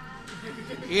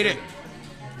it. Eat it.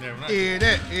 Yeah, we're not. Eat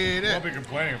it. Eat Won't it. be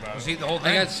complaining about Was it. he the whole I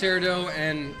thing? got sourdough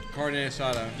and carne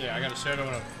asada. Yeah, I got a soda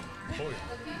and a pollo.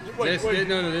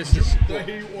 This is Did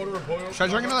he order a pollo? Should I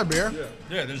drink another beer?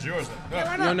 Yeah, this is yours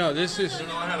then. no. This is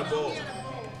I had a bowl.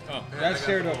 that's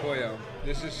sourdough pollo.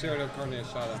 This is sourdough carne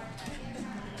asada.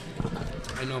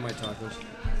 I know my tacos.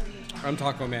 I'm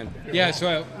Taco Man. Yeah,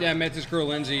 so I met this girl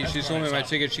Lindsay. She sold me my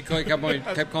ticket. She kept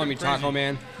calling me Taco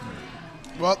Man.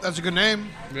 Well, that's a good name.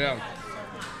 Yeah.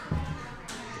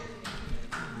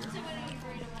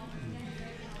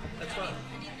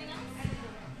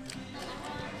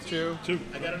 Two.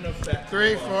 I got enough fat.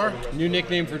 3, 4. New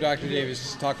nickname for Dr. Davis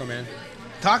is Taco Man.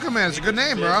 Taco Man is a good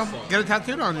name, bro. Get it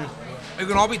tattooed on you. You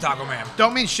can all be Taco Man.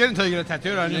 Don't mean shit until you get it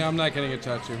tattooed on you. Yeah, I'm not getting a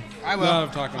tattoo. I will. Not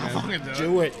of Taco I'll Man. fucking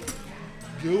do it. Do it.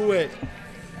 Do it.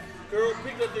 Girl,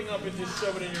 pick that thing up and just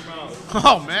shove it in your mouth.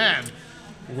 Oh, man.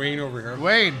 Wayne over here.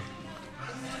 Wade.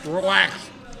 Relax.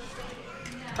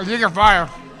 I think you're fire.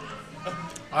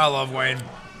 I love Wayne.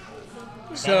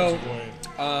 So,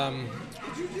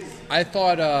 I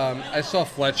thought I saw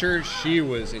Fletcher. She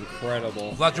was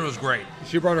incredible. Fletcher was great.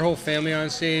 She brought her whole family on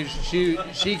stage. She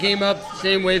came up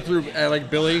same way through like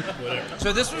Billy.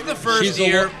 So this was the first She's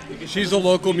year. she's a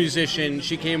local musician.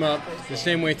 She came up the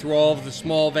same way through all of the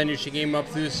small venues. She came up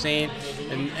through the Saint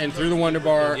and through the Wonder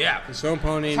Bar. Yeah. The Stone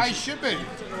Ponies. Tight shipping.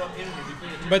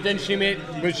 But then she did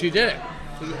it.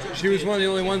 She was one of the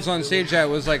only ones on stage that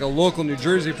was like a local New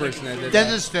Jersey person that did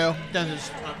Dentist, too.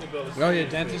 Dentist. that. Oh yeah,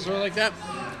 dentists are like that.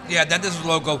 Yeah, this is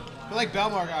local. They're like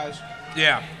Belmar guys.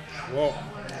 Yeah. Whoa.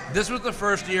 This was the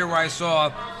first year where I saw,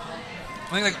 I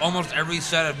think, like almost every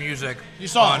set of music. You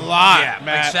saw a lot, Yeah.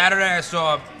 Matt. Like Saturday, I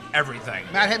saw everything.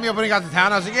 Matt hit me up when he got to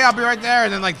town. I was like, yeah, I'll be right there.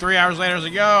 And then like 3 hours later, I was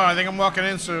like, yo, I think I'm walking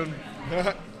in soon.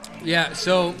 Yeah.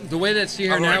 So the way that See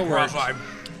Here I'm Now like works. cross-eyed.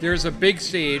 There's a big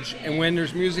stage, and when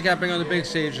there's music happening on the big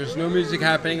stage, there's no music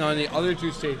happening on the other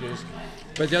two stages.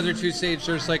 But the other two stages,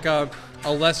 there's like a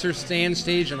lesser stand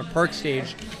stage and a park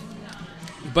stage.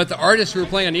 But the artists who were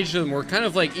playing on each of them were kind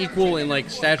of like equal in like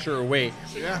stature or weight.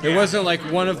 It wasn't like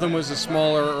one of them was a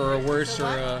smaller or a worse or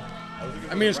a.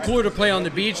 I mean, it's cooler to play on the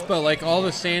beach, but like all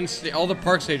the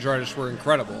park stage artists were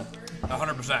incredible.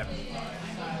 100%.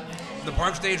 The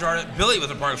park stage artist, Billy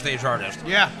was a park stage artist.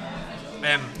 Yeah.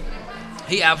 And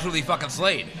he absolutely fucking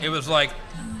slayed. It was like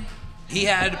he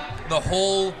had the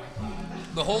whole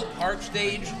park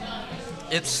stage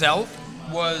itself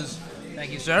was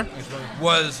thank you, sir,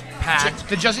 was packed.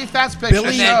 The Jesse Fats picture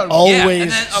Billy showed. always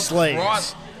and then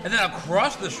slays.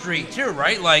 across the street too,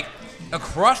 right? Like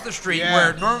across the street Yeah.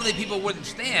 where normally people wouldn't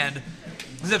stand,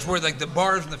 because that's where like the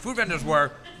bars and the food vendors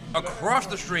were. Across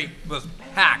the street was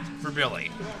packed for Billy.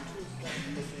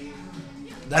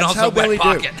 That's and also how Wet Billy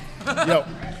Pocket. do. Yo,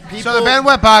 people, So the band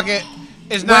Wet Pocket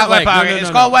is not Wet Leg. No, Pocket. no, It's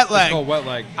no, called no. Wet Leg. It's called Wet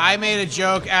Leg. I made a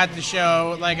joke at the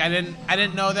show. Like I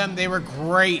didn't know them. They were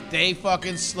great. They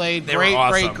fucking slayed. They were Great,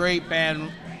 awesome. great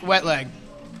band. Wet Leg.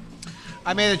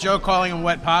 I made a joke calling them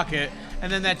Wet Pocket,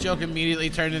 and then that joke immediately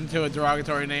turned into a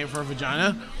derogatory name for a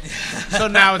vagina. So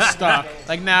now it's stuck.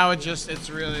 Like now it's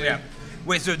really. Yeah.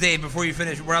 Wait, so Dave, before you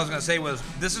finish, what I was going to say was,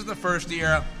 this is the first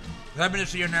year, I've been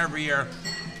this year and every year,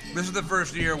 this is the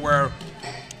first year where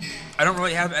I don't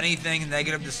really have anything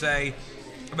negative to say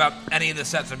about any of the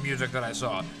sets of music that I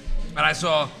saw. And I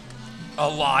saw a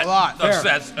lot of Fair.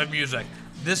 sets of music.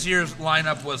 This year's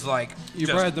lineup was like You've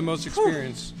just had the most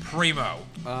experience. primo.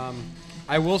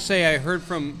 I will say I heard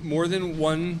from more than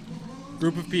one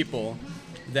group of people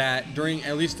that during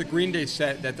at least the Green Day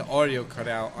set that the audio cut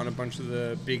out on a bunch of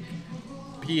the big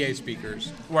PA speakers.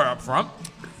 Where, up front?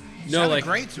 No, Sounded like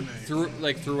great to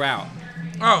me. throughout.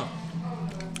 Oh,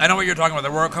 I know what you're talking about.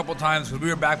 There were a couple times because we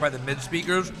were back by the mid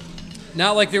speakers.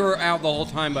 Not like they were out the whole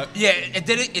time, but Yeah, it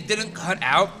didn't cut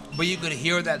out, but you could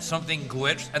hear that something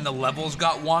glitched and the levels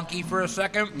got wonky for a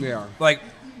second. Yeah. Like,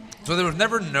 so there was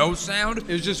never no sound. It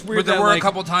was just weird But there that, were like- a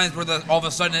couple times where all of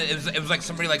a sudden it was like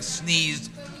somebody like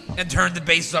sneezed and turned the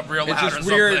bass up real it's loud or just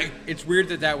weird. something. It's weird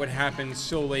that would happen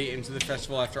so late into the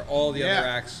festival after all the other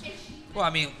acts. Well, I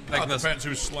mean, like It depends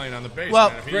who's slaying on the bass. Well,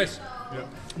 man. If he- Chris,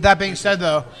 That being said,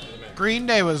 though, Green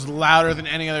Day was louder than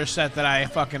any other set that I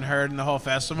fucking heard in the whole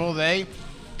festival. They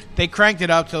cranked it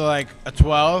up to like a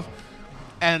 12,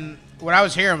 and what I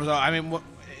was hearing was,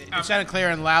 it sounded clear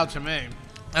and loud to me.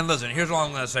 And listen, here's all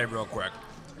I'm going to say real quick.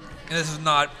 And this is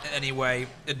not in any way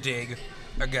a dig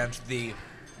against the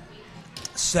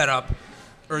setup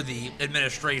or the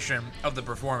administration of the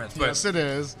performance. But Yes, it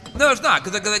is. no, it's not,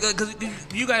 because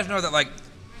you guys know that like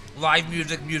live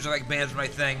music like bands are my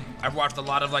thing. I've watched a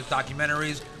lot of like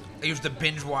documentaries. I used to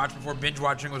binge watch before binge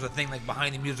watching was a thing, like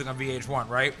behind the music on VH1,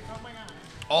 right?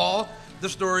 All the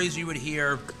stories you would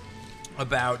hear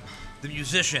about the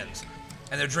musicians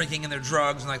and their drinking and their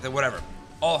drugs and like the whatever,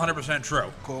 all 100%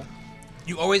 true. Cool.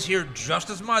 You always hear just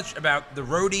as much about the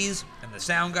roadies and the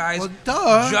sound guys. Well,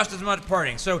 duh. Just as much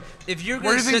partying. So if you're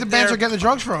Where going do to you think the bands are getting the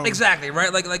drugs from? Exactly,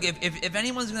 right? Like if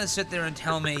anyone's going to sit there and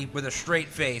tell me with a straight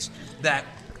face that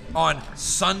on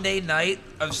Sunday night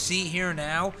of See Here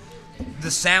Now,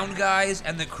 the sound guys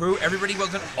and the crew, everybody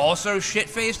wasn't also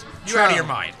shit-faced, you're out of your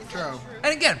mind. True.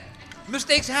 And again,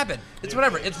 mistakes happen. It's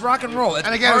whatever. It's rock and roll. It's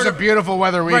And again, it was part a of- beautiful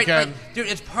weather Right, weekend. like, dude,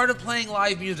 it's part of playing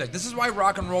live music. This is why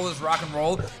rock and roll is rock and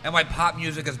roll, and why pop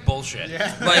music is bullshit.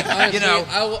 Yeah. Like, honestly, you know,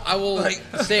 I will like-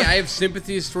 say I have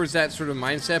sympathies towards that sort of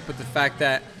mindset, but the fact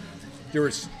that there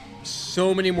was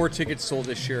so many more tickets sold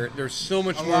this year, there's so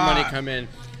much more money come in.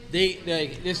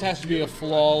 This has to be a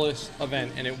flawless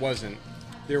event, and it wasn't.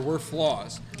 There were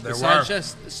flaws. There Besides were.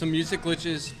 just some music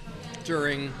glitches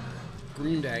during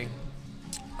Green Day,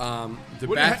 the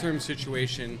What- bathroom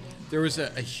situation. There was a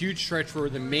huge stretch where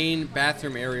the main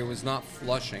bathroom area was not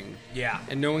flushing. Yeah.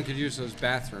 And no one could use those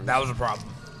bathrooms. that was a problem.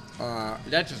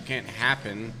 That just can't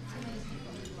happen.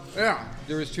 Yeah,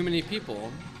 there was too many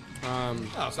people. No,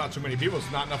 it's not too many people.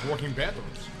 It's not enough working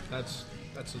bathrooms. That's.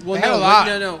 Well, They had no, a lot.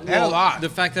 no. They had a Well, lot. The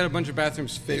fact that a bunch of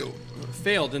bathrooms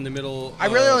failed in the middle. I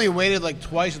really only waited like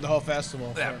twice at the whole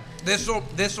festival. Yeah.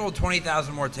 They sold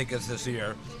 20,000 more tickets this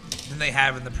year than they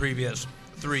have in the previous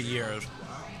 3 years,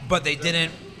 but they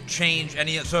didn't change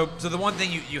any. So the one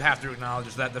thing you have to acknowledge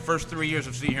is that the first 3 years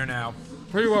of See Here Now,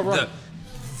 pretty well run.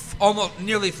 almost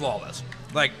nearly flawless.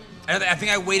 Like I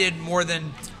think I waited more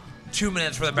than 2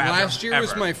 minutes for the bathroom. Last year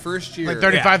was ever. my first year. Like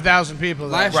 35,000 people.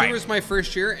 There. Last Right. year was my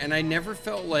first year, and I never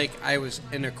felt like I was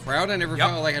in a crowd. I never Yep.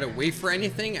 felt like I had to wait for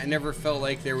anything. I never felt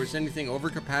like there was anything over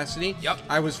capacity. Yep.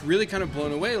 I was really kind of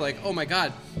blown away. Like, oh my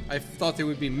god, I thought they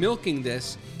would be milking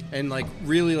this and like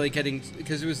really like getting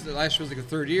because it was last year was like the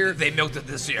third year. They milked it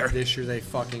this year. This year they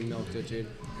fucking milked it, dude.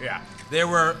 Yeah, there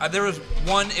was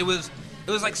one. It was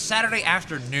like Saturday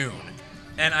afternoon,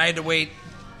 and I had to wait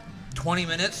 20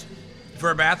 minutes for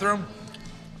a bathroom.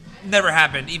 Never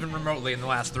happened, even remotely, in the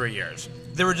last 3 years.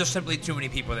 There were just simply too many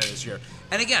people there this year.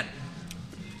 And again,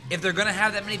 if they're gonna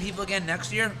have that many people again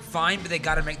next year, fine, but they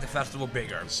got to make the festival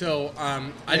bigger. So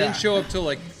I didn't show up till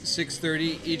like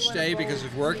 6:30 each day because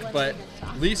of work, but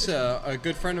Lisa, a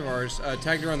good friend of ours,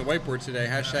 tagged her on the whiteboard today,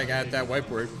 #@that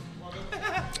whiteboard,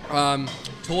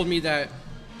 told me that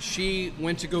she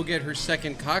went to go get her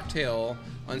second cocktail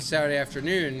on Saturday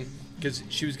afternoon because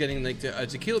she was getting like a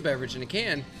tequila beverage in a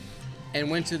can, and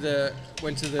went to the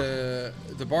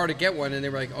bar to get one, and they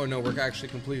were like, "Oh no, we're actually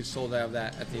completely sold out of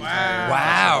that at the entire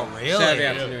Wow, really? Saturday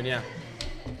afternoon." Yeah.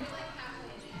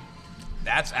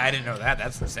 I didn't know that.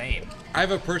 That's insane. I have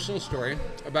a personal story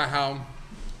about how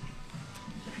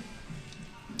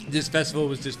this festival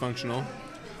was dysfunctional.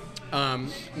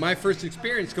 My first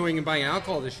experience going and buying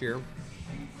alcohol this year,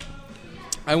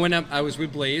 I went up. I was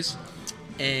with Blaze,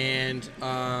 and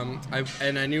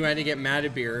I knew I had to get Mata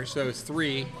beer, so it was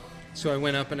 3. So I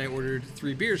went up and I ordered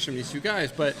 3 beers from these 2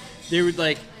 guys, but they would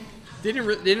like. They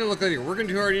didn't look like they were working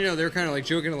too hard. You know, they were kind of like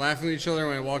joking and laughing with each other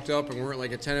when I walked up and weren't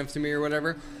like attentive to me or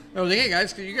whatever. I was like, "Hey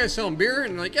guys, you guys selling beer?"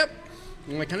 And they're like, "Yep."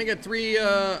 I'm like, "Can I get 3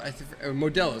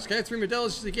 Modelo's? Can I get 3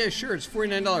 Modelo's?" She's like, "Yeah, sure. It's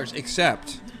 $49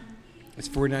 except it's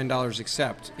 $49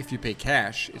 except if you pay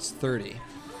cash, it's $30."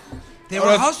 They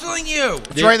were hustling you.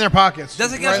 It's right in their pockets.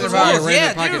 That's Right against in the their rules. pockets. Right in their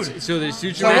Yeah, pockets. dude. So there's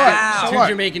 2 So what? So what?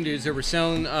 Jamaican dudes that were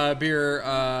selling beer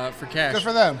for cash. Good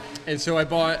for them. And so I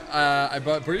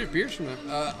bought British beers from them.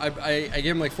 I gave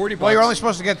them like $40. Well, you're only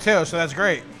supposed to get 2, so that's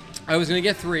great. I was gonna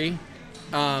get 3.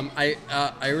 I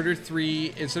ordered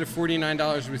 3 instead of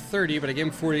 $49 with $30, but I gave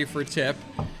him $40 for a tip,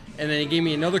 and then he gave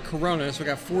me another Corona, so I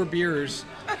got 4 beers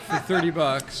for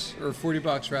 $30 or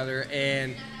 $40 rather,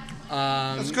 and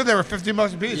That's good. They were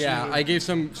 $15 a piece. yeah, I gave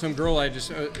some girl I just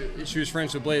she was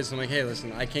friends with Blaze. I'm like, "Hey,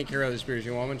 listen, I can't carry all these beers.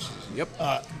 You want one?" She's like,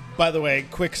 "Yep." By the way,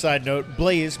 quick side note: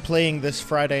 Blaze playing this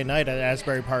Friday night at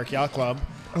Asbury Park Yacht Club.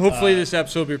 Hopefully, this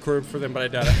episode will be recorded for them, but I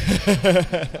doubt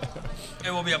it.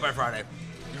 It will be up by Friday.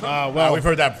 Well, we've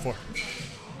heard that before.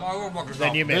 Oh, go fuck yourself.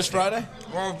 then you This missed it. Friday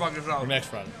Go fuck yourself. or next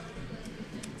Friday?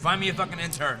 Find me a fucking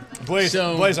intern. Blaze,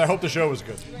 So- Blaze, I hope the show was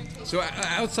good. So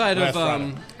outside Last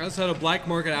Friday. of black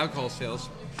market alcohol sales,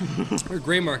 or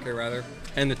gray market rather,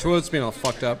 and the toilets being all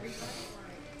fucked up,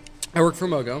 I work for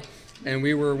Mogo, and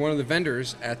we were one of the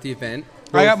vendors at the event.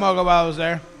 I got Mogo while I was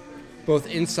there. Both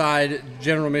inside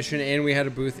General Mission, and we had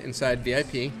a booth inside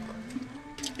VIP.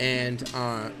 And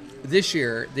this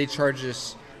year they charged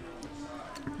us.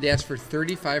 They asked for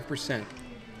 35%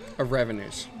 of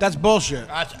revenues. That's bullshit.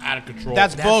 That's out of control.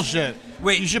 That's bullshit.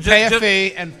 Wait, you should just- pay a just-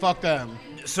 fee and fuck them.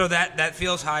 So that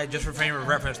feels high. Just for frame of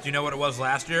reference, do you know what it was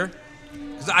last year?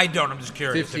 Because I don't. I'm just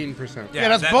curious. 15%. Yeah,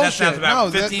 that's that bullshit. sounds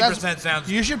about no, 15% sounds.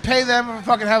 You should pay them and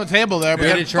fucking have a table there. But We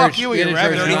had then to charge, fuck you we with had your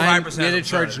to charge, revenue. 35%, we had to I'm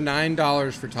charge sorry.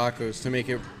 $9 for tacos to make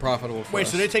it profitable for Wait,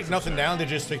 us. so they take nothing down? They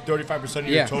just take 35%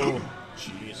 of Yeah. your total?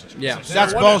 Jesus. Yeah.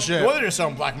 That's bullshit. No wonder they're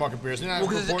selling black market beers. They're not Well,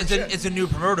 because reporting it's, shit. it's a new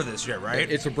promoter this year, right?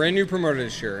 It's a brand new promoter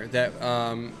this year. That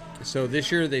so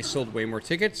this year they sold way more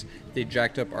tickets. They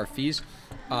jacked up our fees.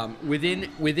 Within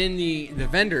the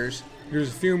vendors, there's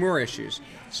a few more issues.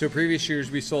 So previous years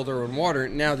we sold our own water.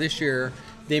 Now this year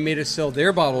they made us sell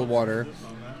their bottled water.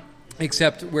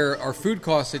 Except where our food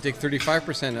costs they take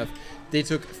 35% of, they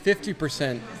took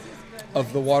 50%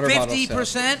 of the water bottle sale.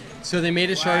 50%. So they made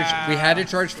us charge. We had to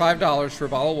charge $5 for a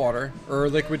bottle of water or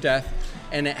Liquid Death,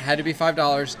 and it had to be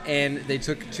 $5. And they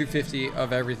took $2.50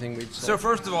 of everything we'd sold. So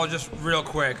first of all, just real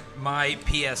quick, my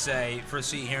PSA for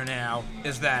See Here Now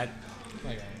is that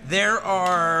there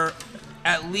are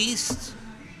at least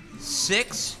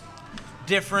 6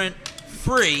 different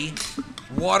free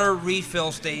water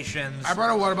refill stations I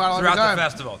brought a water bottle every throughout time. the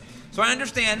festival. So I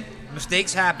understand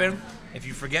mistakes happen. If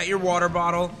you forget your water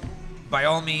bottle, by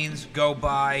all means, go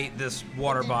buy this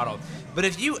water bottle. But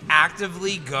if you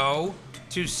actively go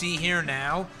to See Here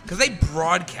Now, because they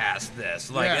broadcast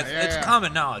this, like it's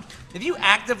common knowledge. If you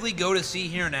actively go to See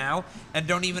Here Now and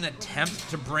don't even attempt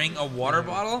to bring a water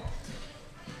bottle,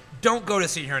 don't go to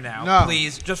See Here Now, No.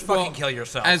 please. Just fucking kill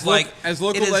yourself. As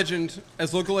local it is- legend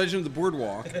of the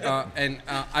boardwalk, and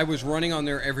I was running on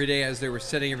there every day as they were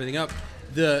setting everything up.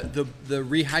 The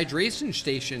rehydration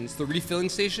stations, the refilling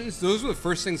stations, those were the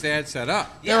first things they had set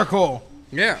up. They were cool.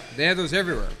 Yeah, they had those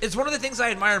everywhere. It's one of the things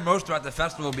I admire most about the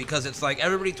festival because it's like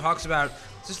everybody talks about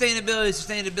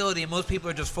sustainability, and most people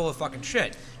are just full of fucking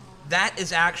shit. That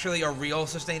is actually a real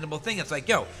sustainable thing. It's like,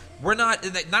 yo, we're not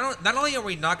only are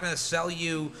we not going to sell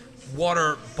you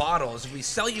water bottles. If we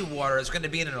sell you water, it's going to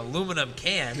be in an aluminum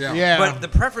can. Yeah. But the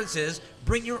preference is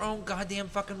bring your own goddamn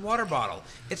fucking water bottle.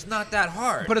 It's not that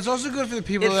hard. But it's also good for the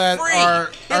people It's that free.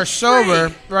 are It's sober,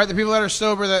 free. right? The people that are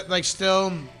sober that like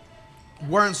still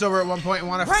weren't sober at one point and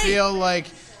want to Right. feel like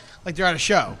they're at a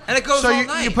show. And it goes so all you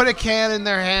night. put a can in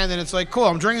their hand and it's like, cool,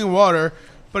 I'm drinking water.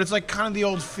 but it's like kind of the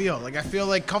old feel. Like I feel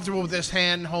like comfortable with this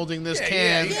hand holding this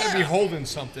can. you gotta be holding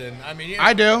something. I mean,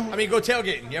 I do. I mean, go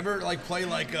tailgating. You ever like play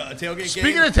like a tailgate game?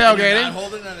 Speaking of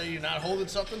and you're not holding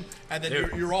something, and then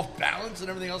you're off balance and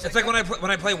everything else. It's like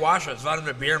when I play Washer. If I don't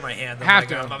have a beer in my hand,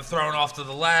 I'm throwing off to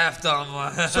the left.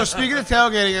 So speaking of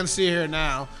tailgating and see here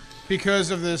now,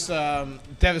 because of this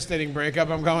devastating breakup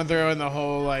I'm going through and the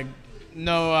whole like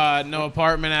no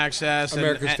apartment access,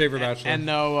 America's favorite bachelor, and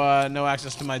no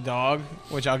access to my dog,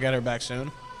 which I'll get her back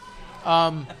soon.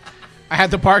 I had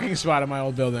the parking spot in my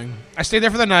old building. I stayed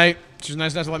there for the night. She was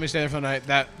nice enough to let me stay there for the night.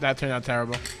 That turned out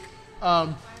terrible.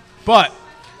 But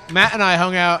Matt and I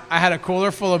hung out. I had a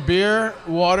cooler full of beer,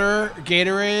 water,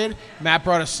 Gatorade. Matt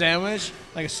brought a sandwich,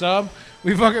 like a sub.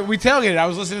 We tailgated. I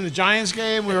was listening to the Giants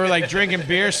game. We were like drinking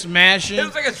beer, smashing. It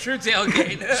was like a true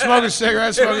tailgate. Smoking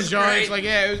cigarettes, smoking joints. Great. Like,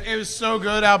 yeah, it was so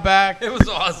good out back. It was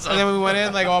awesome. And then we went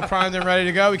in like all primed and ready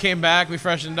to go. We came back. We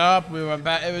freshened up. We went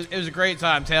back. It was a great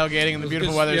time tailgating in the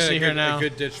beautiful weather you see here now. A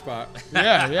good ditch spot.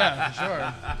 Yeah, for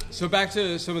sure. So back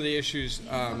to some of the issues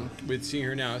with Seeing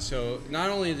Here Now. So not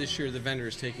only this year the vendor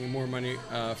is taking more money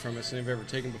from us than they've ever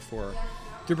taken before,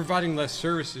 they're providing less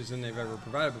services than they've ever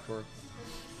provided before.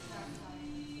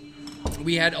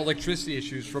 We had electricity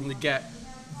issues from the get.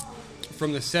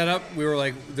 From the setup, we were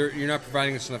like, you're not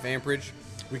providing us enough amperage.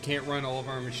 We can't run all of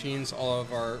our machines, all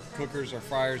of our cookers, our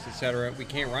fryers, etc. We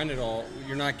can't run it all.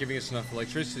 You're not giving us enough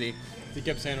electricity. They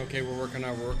kept saying, okay, we're working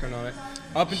on it.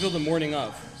 Up until the morning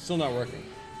of, still not working.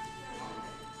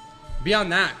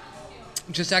 Beyond that,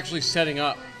 just actually setting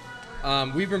up.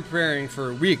 We've been preparing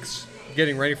for weeks,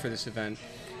 getting ready for this event.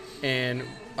 And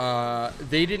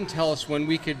they didn't tell us when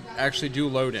we could actually do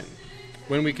load-in.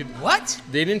 What?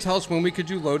 They didn't tell us when we could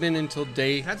do load-in until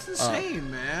day. That's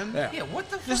insane, man. Yeah, what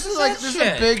the fuck This is is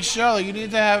that a big show. You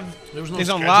need to have There was no things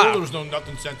schedule. unlocked. There was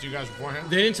nothing sent to you guys beforehand.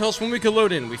 They didn't tell us when we could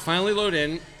load in. We finally load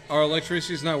in. Our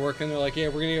electricity's not working. They're like, yeah,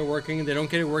 we're going to get it working. They don't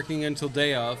get it working until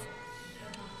day of.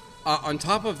 On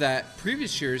top of that,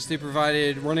 previous years, they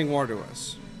provided running water to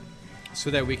us so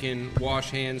that we can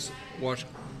wash hands, wash,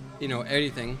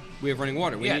 anything. We have running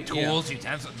water. We need tools,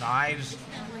 utensils, knives.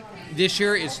 This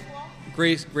year is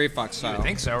Gray Fox style. I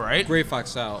think so, right? Gray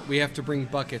Fox style. We have to bring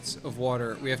buckets of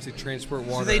water. We have to transport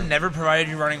water. So they never provided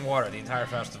you running water the entire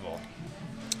festival.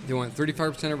 They want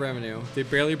 35% of revenue. They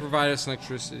barely provide us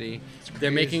electricity. They're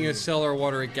making us sell our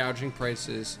water at gouging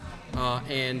prices.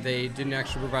 And they didn't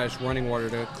actually provide us running water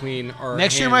to clean our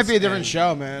Next year might be a different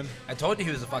show, man. I told you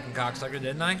he was a fucking cocksucker,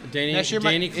 didn't I? Danny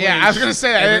claims, I was gonna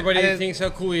say that. Everybody thinks how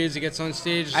cool he is. He gets on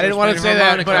stage. I didn't want to say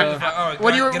that, but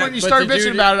when you started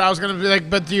bitching about it, I was gonna be like,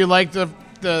 "But do you like the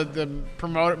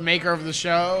promoter maker of the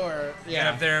show?" Or Get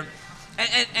up there,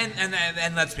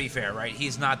 and let's be fair, right?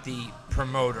 He's not the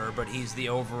promoter, but he's the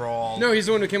overall. No, he's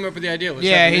the one who came up with the idea. He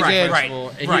did. Right.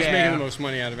 And he's making the most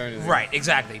money out of anything. Right,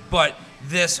 exactly. But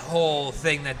this whole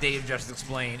thing that Dave just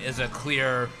explained is a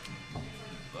clear,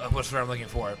 what's the word I'm looking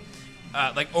for?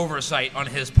 Oversight on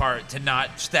his part to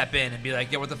not step in and be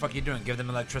like, yeah, what the fuck are you doing? Give them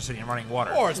electricity and running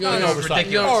water. Or it's not an oversight.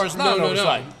 ridiculous. Or it's not an No.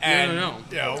 oversight. No.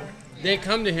 You know, They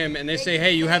come to him and they say,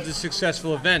 hey, you have this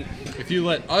successful event. If you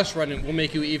let us run it, we'll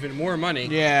make you even more money.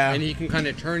 Yeah. And he can kind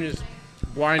of turn his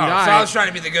blind so eye. I was trying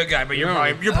to be the good guy, but you're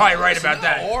probably right about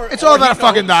that. It's all about a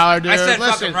fucking dollar, dude. I said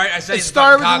Listen, fucking right. I said it he's a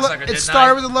started fucking with cocksucker, it didn't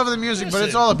started I? with the love of the music, but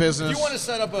it's all a business. If you want to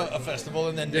set up a festival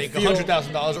and then make feel-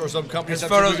 $100,000, or some company His says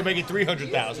photos- we can make it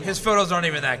 $300,000. His photos aren't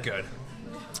even that good.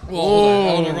 Well,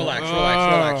 hold on.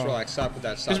 Relax. Stop with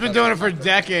that. He's been doing it for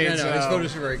decades. No, his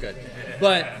photos are very good.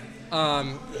 But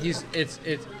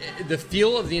the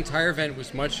feel of the entire event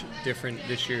was much different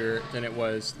this year than it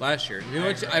was last year.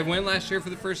 I went last year for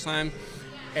the first time,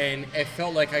 and it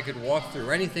felt like I could walk through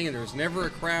anything, and there was never a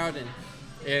crowd.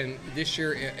 And this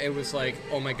year, it was like,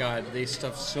 oh my God, they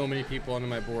stuffed so many people onto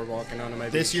my boardwalk and onto my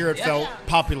beach. This year it felt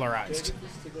popularized.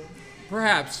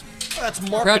 Perhaps. That's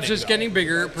marketing. Perhaps it's getting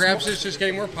bigger. Perhaps it's just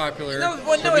getting more popular. No,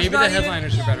 So it's maybe not the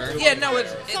headliners are better. Yeah, no,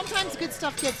 it's Sometimes good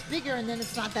stuff gets bigger and then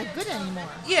it's not that good anymore.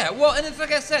 yeah. Well, and it's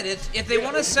like I said, it's if they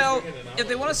want to sell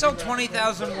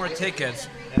 20,000 more tickets,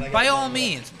 by all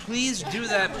means, please do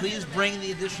that. Please bring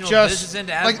the additional business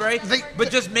into Asbury,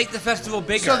 but just make the festival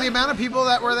bigger. So the amount of people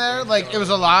that were there, it was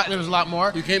a lot, and it was a lot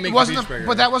more. You can't make it wasn't the beach bigger.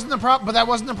 But that wasn't the problem. But that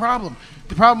wasn't the problem.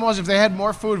 The problem was if they had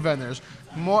more food vendors,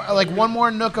 more one more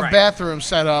nook of bathroom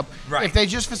set up. Right. If they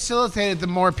just facilitated the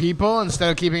more people instead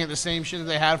of keeping it the same shit that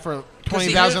they had for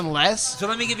 20,000 less, So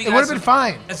let me give you it guys would have been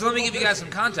fine. And so let me give you guys some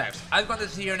context. I've gone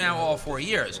this year now all 4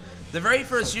 years. The very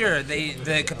first year,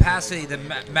 the capacity, the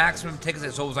maximum tickets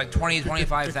they sold was like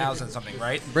 25,000 something,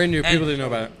 right? Brand new. And- People didn't know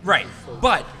about it. Right,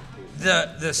 but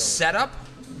the setup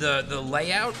the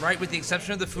layout, right, with the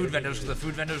exception of the food vendors, because the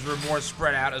food vendors were more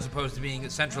spread out as opposed to being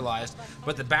centralized.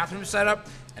 But the bathroom setup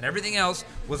and everything else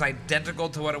was identical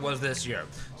to what it was this year.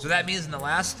 So that means in the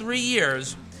last 3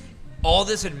 years, all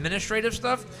this administrative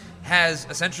stuff has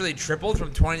essentially tripled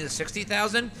from 20 to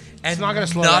 60,000, and It's not gonna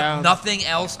slow down. nothing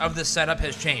else of the setup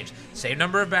has changed. Same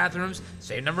number of bathrooms,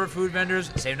 same number of food vendors,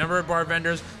 same number of bar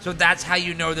vendors. So that's how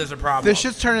you know there's a problem. This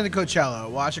shit's turning into Coachella.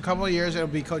 Watch a couple of years, it'll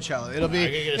be Coachella. It'll be I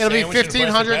can get a it'll be sandwich and a plastic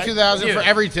 1,500, bag? 2,000 for Dude.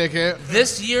 every ticket.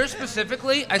 This year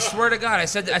specifically, I swear to God, I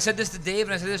said this to Dave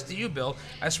and I said this to you, Bill.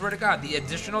 I swear to God, the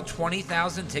additional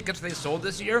 20,000 tickets they sold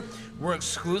this year were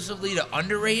exclusively to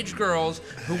underage girls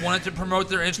who wanted to promote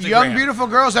their Instagram. Young, beautiful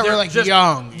girls that were like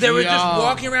young. They were just young.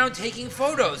 walking around taking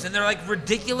photos, and they're like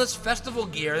ridiculous festival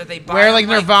gear that they buy. Wear like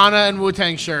on, Nirvana and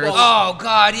Wu-Tang shirts. Oh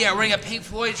God, yeah, wearing a Pink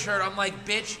Floyd shirt. I'm like,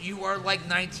 bitch, you are like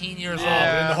 19 years old.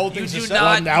 And the whole You thing's do a setup.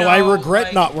 not Now know, I regret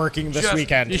like, not working this just-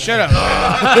 weekend. You should have.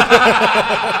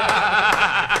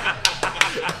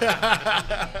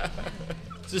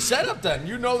 It's a setup then.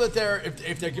 You know that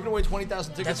if they're giving away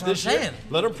 20,000 tickets That's what I'm this year, saying.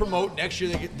 let them promote. Next year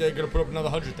they're going to put up another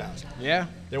 100,000. Yeah.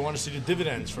 They want to see the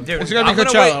dividends from. Dude, It's gonna be I'm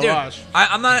Coachella, wait, dude. watch.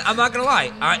 I'm not gonna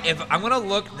lie. If I'm gonna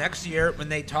look next year when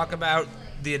they talk about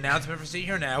the announcement for See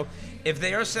Here Now, if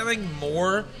they are selling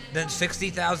more than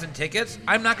 60,000 tickets,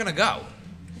 I'm not gonna go.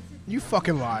 You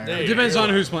fucking liar. There you Depends go. on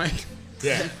who's playing.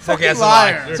 Yeah. Okay, it's a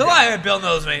liar. lie. It's a lie. Bill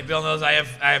knows me. Bill knows I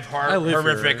have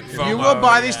horrific FOMO. You will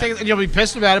buy these tickets, and you'll be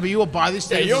pissed about it, but you will buy these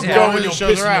Yeah, tickets. you'll and go when and the you'll show's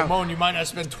piss and around. moan. You might not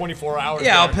spend 24 hours.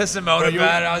 Yeah, I'll there. piss and moan But you-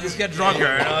 about it. I'll just get drunker.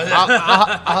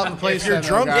 I'll have a place. If you're then,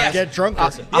 drunk, guys. get drunker.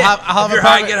 I'll have If you're a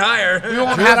high, private- get higher. We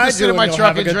won't Do what have I to sit do in my and you'll truck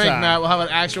have a and good drink, time. Matt. We'll have an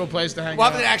actual place to hang We'll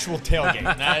out. have an actual tailgate.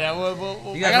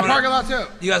 I You guys got a wanna- parking lot too.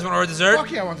 You guys want to order dessert? Fuck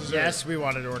yeah, I want dessert. Yes, we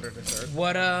wanted to order dessert.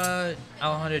 What,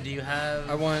 Alejandro, do you have?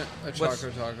 I want a What's-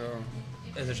 Choco Taco.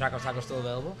 Is the Choco Taco still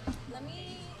available? Let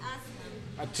me ask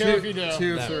them. Two if you do.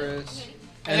 Two if there is.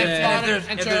 And And then then if there's-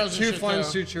 and if churros there's and two shit,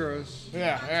 flans, too. two churros.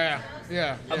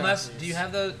 Yeah. Unless, do you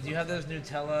have those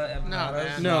Nutella empanadas? No,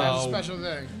 man. No. That's a special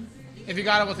thing. If you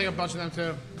got it, we'll take a bunch of them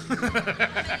too.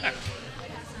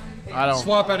 I don't.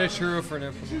 Swap out a churro for an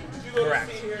empanada.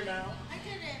 Correct. I didn't. I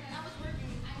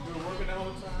was working.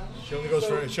 She only goes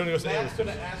for. I was going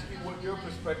to ask you what your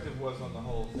perspective was on the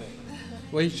whole thing.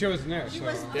 Well, he chose there,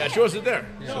 so. Yeah, she wasn't there.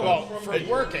 Well, from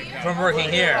working. From working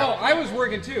here. Oh, I was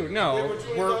working too. No.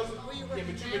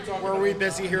 Were we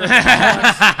busy here? Was it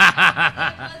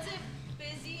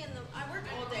busy? I work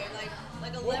all day,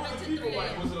 like 11 to 3.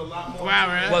 Was it a lot more? Wow,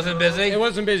 man. Wasn't busy? It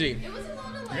wasn't busy. It was a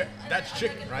lot of like. That's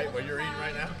chicken, right? What you're eating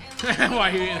right now? Why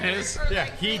you eating his? Yeah,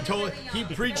 he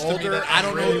preached to me that I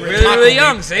don't know Really, taco really meat,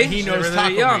 young, see? and he knows Really, taco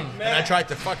really young. meat. And I tried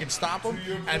to fucking stop him,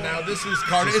 and now this is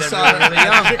carne said asada. really, really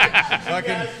young. Chicken.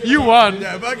 Fucking, You won.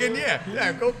 yeah, fucking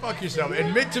yeah. Go fuck yourself.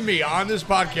 Admit to me on this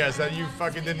podcast that you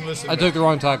fucking didn't listen. I to took the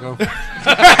wrong taco.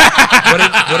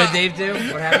 What did Dave do?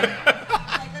 What happened?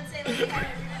 Like, let's say like.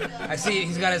 I see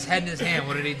he's got his head in his hand.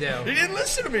 What did he do? He didn't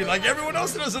listen to me like everyone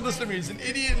else that doesn't listen to me. He's an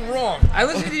idiot and wrong. I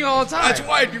listen to you all the time. That's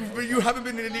why you haven't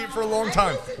been an idiot for a long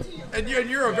time. And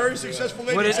you're a very successful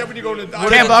lady, What is- except when you go to the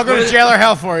Campbell, I'll go to jail or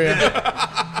hell for you. You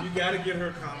got to get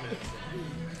her comments.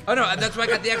 Oh no, that's why I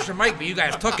got the extra mic, but you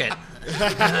guys took it.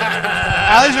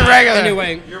 At least a regular.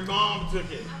 Anyway, Your mom took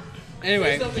it.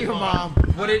 Your mom.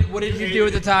 What did you do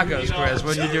with the tacos, Chris?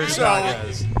 What did you do with the So,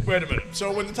 tacos? wait a minute.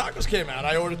 So when the tacos came out,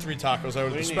 I ordered 3 tacos. I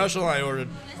ordered the special, and I ordered,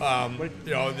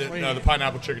 the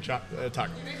pineapple chicken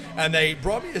taco. And they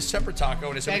brought me a separate taco,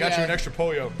 and they said, we got you an extra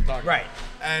pollo taco. Right.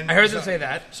 And I heard them say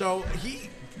that. So he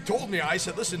told me, I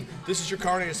said, listen, this is your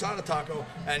carne asada taco,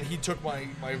 and he took my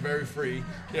very free,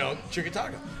 chicken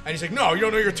taco. And he's like, no, you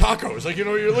don't know your tacos. Like, you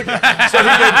know what you're looking at. So he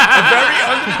did a very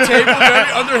under the table,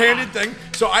 very underhanded thing.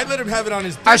 So I let him have it on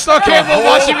his I still can't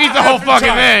watch him eat the whole fucking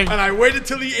thing. And I waited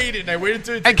till he ate it, and I waited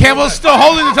till And Campbell's still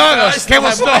holding the tacos.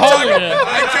 Campbell's still holding it.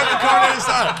 I kept the carne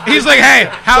asada. He's like, hey,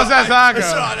 how's that I taco?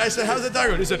 saw it. I said, how's that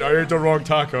taco? He said, I ate the wrong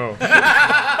taco.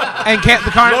 And the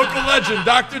carne. Local legend,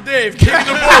 Dr. Dave, king of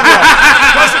the boardwalk.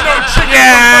 Doesn't know chicken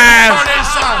Yes. from carne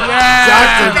asada. Yes.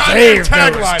 Dr. Goddamn Dave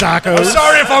tagline. knows tacos. I'm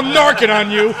sorry if I'm narking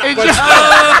on you. It But just-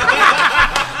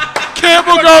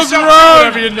 Campbell goes whatever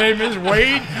rogue. your name is,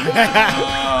 Wade.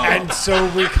 And so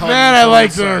we come. Man, I full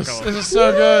like this. circle. This is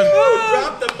so good.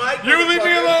 Drop the mic. You leave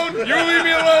me alone. You leave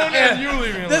me alone. And you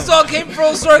leave me alone. This all came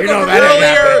full circle You know from that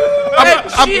ain't earlier.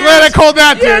 I'm glad I called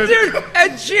that, Yeah, dude. dude.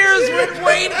 And cheers when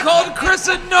Wayne called Chris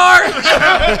a narc.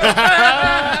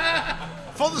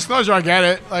 Full disclosure, I get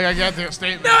it. Like, I get the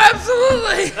statement. No,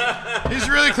 absolutely. He's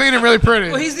really clean and really pretty.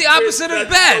 Well, he's the opposite of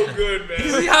Ben. So good, man.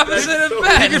 He's the opposite of He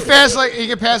Ben. can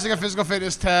pass like a physical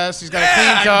fitness test. He's got a Yeah, clean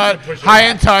I cut, can push it high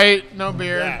back. and tight, no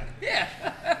beard. Yeah.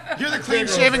 You're the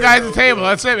clean-shaven guy at the table.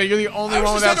 That's it. You're the only I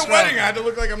one was without just at a scrub. wedding. I had to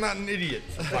look like I'm not an idiot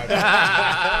for 5 minutes.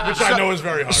 Which I know is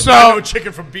very hard. So- I know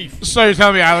chicken from beef. So you're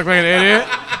telling me I look like an idiot?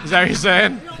 Is that what you're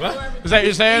saying? What? Is that what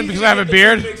you're saying? Because I have a Get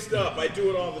beard? mixed up. I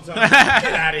do it all the time.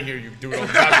 Get out of here, you do it all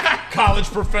the time. College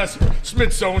professor,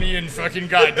 Smithsonian fucking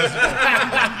guy doesn't.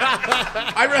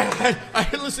 I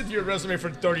listened to your resume for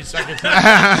 30 seconds.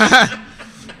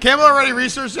 Campbell already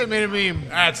researched it, made a meme.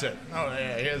 That's it. Oh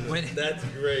yeah, here's it. That's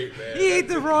great, man. He ate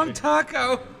the wrong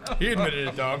taco. He admitted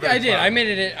it, though. I'm I very did. proud. I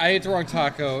admitted it. I ate the wrong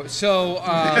taco. So,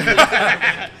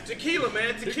 Tequila,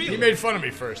 man. Tequila. He made fun of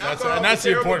me first. That's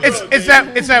the important. It's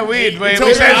that weed. Wait, Until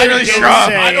we then, said I it's really didn't strong.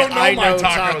 say, I don't know I my know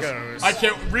tacos. tacos. I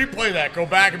can't replay that. Go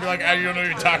back and be like, you don't know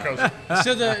your tacos.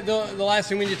 so the last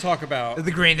thing we need to talk about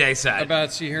The Green Day set.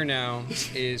 about See Here Now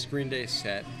is Green Day's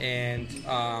set, and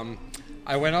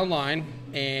I went online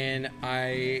and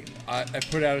I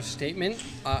put out a statement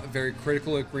very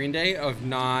critical of Green Day of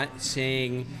not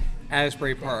saying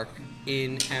Asbury Park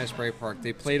in Asbury Park.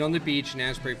 They played on the beach in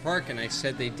Asbury Park, and I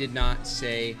said they did not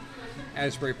say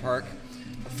Asbury Park.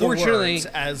 Fortunately, words,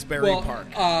 Asbury Park.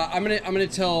 I'm gonna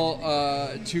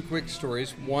tell 2 quick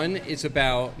stories. One is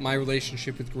about my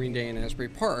relationship with Green Day in Asbury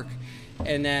Park,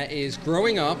 and that is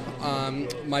growing up.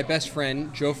 My best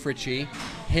friend Joe Fritchie,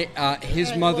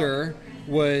 his mother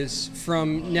was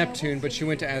from Neptune, but she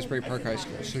went to Asbury Park High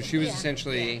School, so she was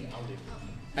essentially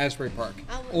Asbury Park,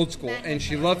 old school, and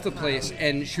she loved the place,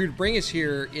 and she would bring us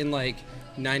here in like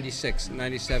 96,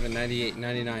 97, 98,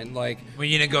 99, like When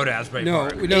you didn't go to Asbury no,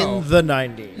 Park. no. In the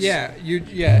 90s. Yeah,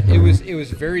 it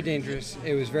was very dangerous.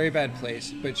 It was a very bad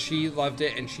place, but she loved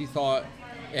it and she thought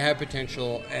it had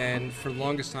potential. And for the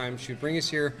longest time, she would bring us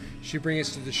here. She'd bring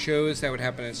us to the shows that would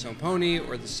happen at Stone Pony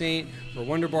or the Saint or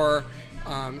Wonder Bar.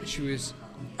 She was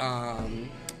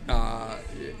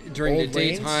during Old the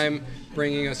Lanes? daytime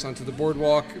bringing us onto the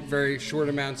boardwalk, very short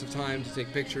amounts of time to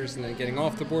take pictures, and then getting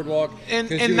off the boardwalk. 'cause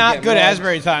And you would not get good mugged.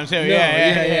 Asbury time, too. No,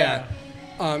 Yeah.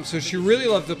 So she really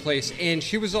loved the place, and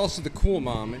she was also the cool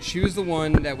mom. She was the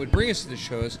one that would bring us to the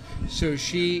shows.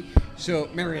 So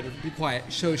Marietta, be quiet.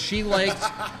 So she liked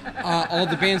all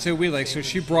the bands that we liked. So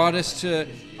she brought us to.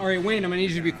 All right, Wayne, I'm gonna need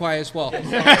you to be quiet as well.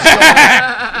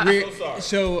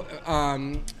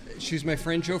 She was my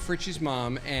friend Joe Fritchie's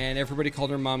mom, and everybody called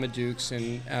her Mama Dukes,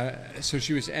 and so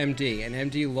she was MD, and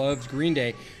MD loved Green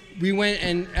Day. We went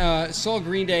and saw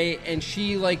Green Day, and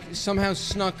she like somehow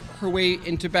snuck her way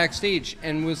into backstage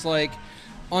and was like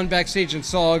on backstage and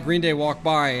saw Green Day walk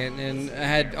by and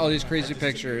had all these crazy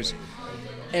pictures.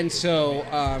 And so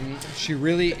she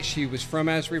was from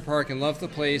Asbury Park and loved the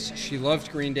place. She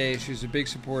loved Green Day. She was a big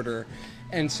supporter.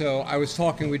 And so I was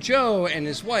talking with Joe and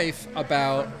his wife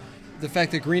about the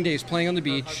fact that Green Day is playing on the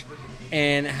beach,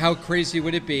 and how crazy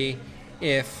would it be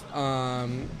if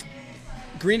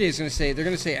Green Day is going to say, they're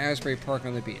going to say Asbury Park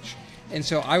on the beach. And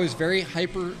so I was very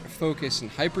hyper-focused and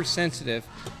hypersensitive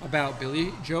about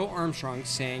Billy Joe Armstrong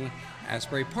saying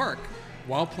Asbury Park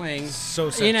while playing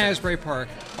in Asbury Park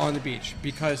on the beach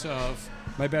because of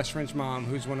my best friend's mom,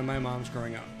 who's one of my moms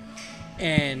growing up.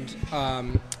 And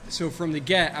so from the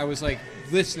get, I was like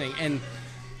listening, and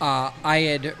I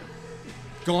had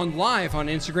gone live on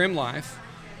Instagram Live,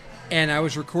 and I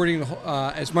was recording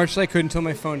as much as I could until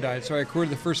my phone died. So I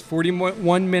recorded the first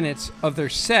 41 minutes of their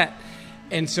set,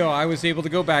 and so I was able to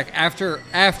go back after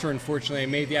unfortunately I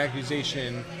made the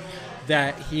accusation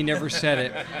that he never said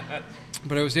it.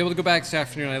 But I was able to go back this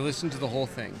afternoon, and I listened to the whole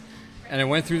thing, and I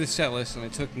went through the set list and I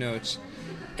took notes,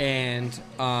 and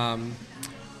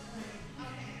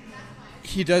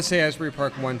he does say Asbury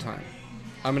Park one time.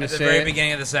 I'm going to say At the very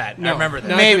beginning of the set. No, I remember that.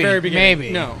 not at the very beginning.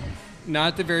 Maybe. No, not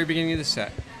at the very beginning of the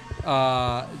set.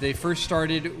 They first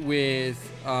started with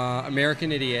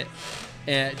American Idiot.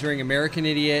 During American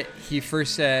Idiot, he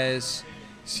first says,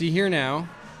 "See Here Now,"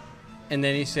 and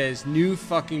then he says, "New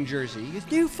fucking Jersey." He goes,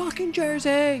 "New fucking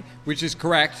Jersey," which is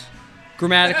correct.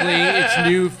 Grammatically, it's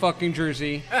New fucking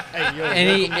Jersey.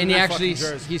 And he actually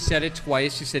he said it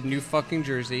twice. He said New fucking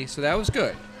Jersey, so that was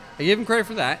good. I give him credit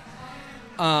for that.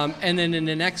 And then in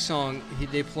the next song,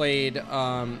 they played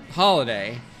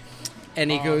Holiday, and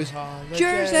he goes,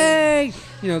 "Jersey,"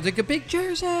 like a big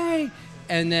Jersey.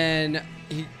 And then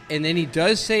he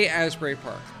does say Asbury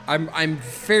Park. I'm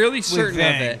fairly certain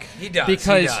of it. He does.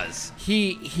 Because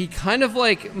he kind of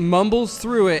like mumbles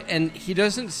through it, and he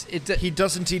doesn't. He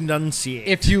doesn't enunciate.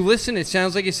 If you listen, it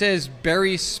sounds like he says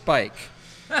Barry Spike.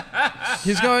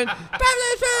 He's going Barry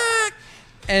Spike.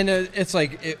 And it's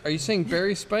like, are you saying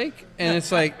Barry Spike? And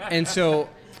it's like, and so,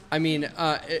 I mean,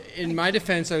 in my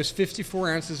defense, I was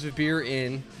 54 ounces of beer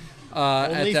in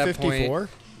at that 54? point.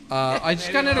 I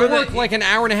just got into work like an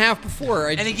hour and a half before.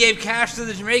 And he gave cash to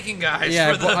the Jamaican guys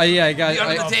Yeah, for the, I got the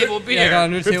under-the-table beer. Yeah, I got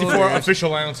under-the-table 54 beers.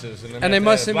 official ounces. And, then And I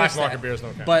must have black missed market that. beers,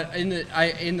 no count. But in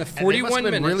the 41 must have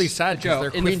been minutes, really sad 'cause Joe, their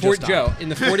in the queen just died. in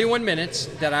the 41 minutes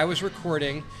that I was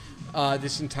recording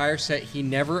this entire set, he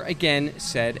never again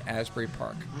said Asbury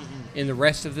Park. In the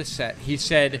rest of the set, he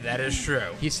said That is true.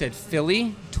 He said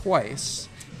Philly twice.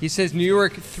 He says New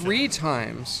York 3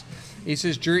 times. He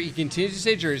says he continues to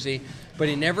say Jersey, but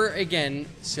he never again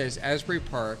says Asbury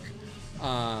Park.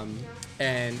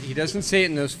 And he doesn't say it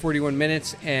in those 41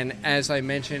 minutes. And as I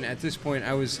mentioned, at this point,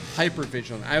 I was hyper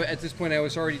vigilant. At this point, I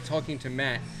was already talking to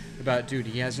Matt about, dude,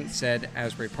 he hasn't said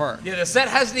Asbury Park. Yeah, the set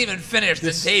hasn't even finished,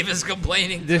 and Dave is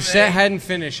complaining to The me. set hadn't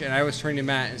finished, and I was turning to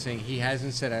Matt and saying, he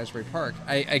hasn't said Asbury Park.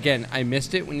 I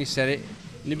missed it when he said it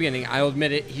in the beginning. I'll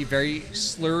admit it. He very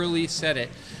slurrily said it.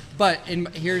 But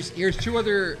here's 2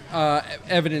 other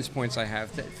evidence points I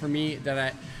have that for me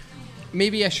that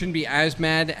maybe I shouldn't be as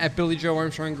mad at Billy Joe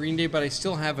Armstrong Green Day, but I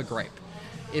still have a gripe.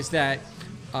 Is that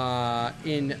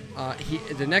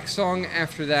the next song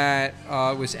after that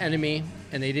was Enemy,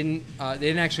 and they didn't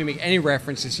actually make any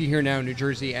reference to See Here Now, New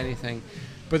Jersey, anything.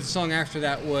 But the song after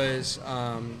that was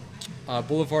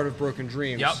Boulevard of Broken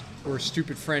Dreams, Yep. where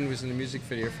Stupid Friend was in the music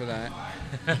video for that.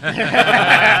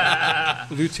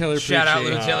 Lou Taylor Shout out Pucci.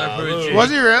 Lou Taylor Pucci. Was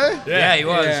he really? Yeah, he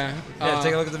was. Yeah.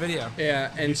 Take a look at the video.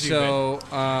 Yeah, and so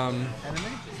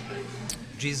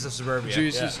Jesus of Suburbia.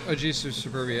 Jesus of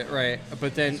Suburbia, right?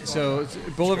 But then, so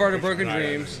Boulevard of Broken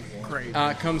Dreams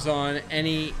comes on,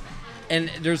 and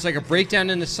there's like a breakdown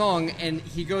in the song, and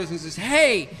he goes and says,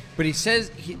 "Hey," but he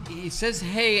says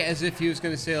 "Hey" as if he was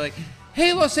going to say like,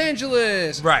 "Hey, Los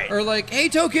Angeles," Right. or like, "Hey,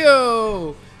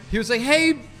 Tokyo." He was like,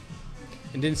 "Hey,"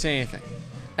 and didn't say anything.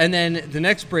 And then the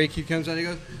next break, he comes on and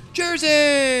he goes,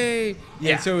 "Jersey!"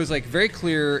 Yeah. And so it was like very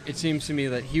clear, it seems to me,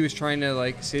 that he was trying to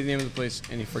like say the name of the place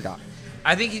and he forgot.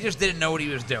 I think he just didn't know what he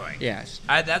was doing. Yes.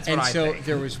 That's what and I so think.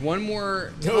 there was one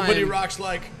more time. Nobody rocks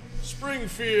like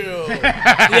Springfield. Check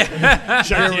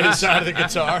the inside of the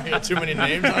guitar. He had too many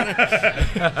names on it.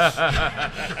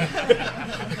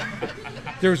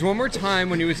 There was one more time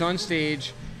when he was on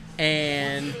stage,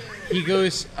 and he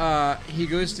goes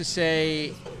to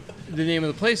say the name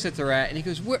of the place that they're at, and he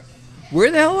goes,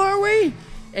 "Where the hell are we?"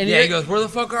 And he goes, "Where the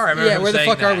fuck are we?" Yeah, where the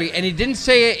fuck are we? And he didn't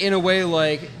say it in a way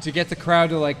like to get the crowd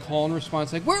to like call and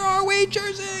response, like, "Where are we,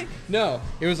 Jersey?" No,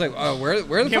 it was like, "Oh, where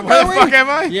the fuck are we?" Where the fuck am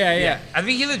I? Yeah. I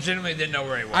think he legitimately didn't know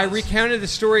where he was. I recounted the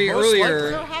story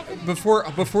earlier before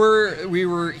we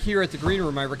were here at the Green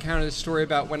Room. I recounted the story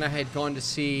about when I had gone to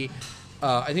see,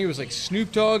 I think it was like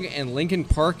Snoop Dogg and Linkin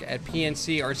Park at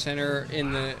PNC Art Center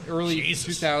in the early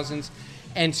 2000s,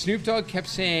 and Snoop Dogg kept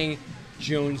saying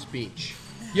Jones Beach.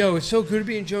 Yo, it's so good to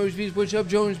be in Jones Beach. What's up,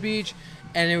 Jones Beach?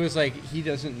 And it was like he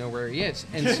doesn't know where he is,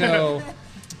 and so.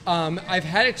 I've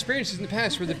had experiences in the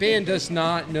past where the band does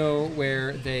not know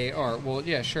where they are. Well,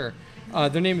 yeah, sure.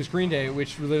 Their name is Green Day,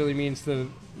 which literally means the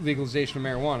legalization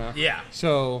of marijuana. Yeah.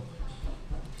 So,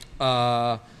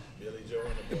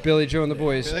 Billy Joe and the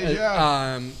Boys. Billy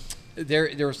Joe.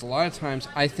 There was a lot of times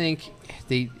I think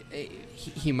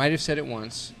he might have said it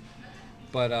once.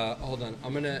 But hold on,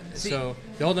 I'm gonna.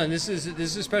 Hold on. This is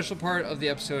a special part of the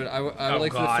episode. I would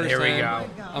like God, for the here first we time.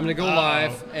 go. I'm gonna go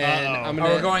live, and I'm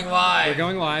gonna. we're going live. We're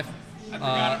going live. I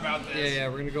forgot about this. Yeah,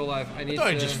 we're gonna go live. I thought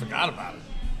I just forgot about it.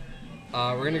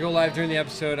 We're gonna go live during the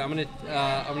episode. I'm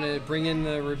gonna bring in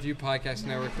the Review Podcast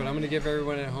Network, but I'm gonna give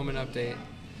everyone at home an update.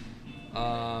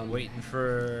 Waiting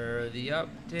for the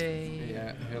update.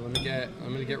 Yeah, here, I'm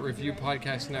gonna get Review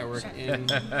Podcast Network in.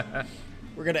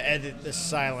 We're going to edit this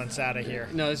silence out of here.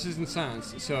 No, this isn't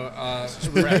silence. So,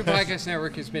 Review Podcast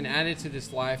Network has been added to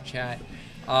this live chat.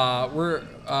 We're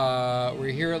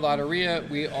here at Lotteria.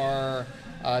 We are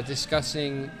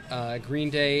discussing Green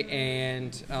Day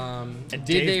and did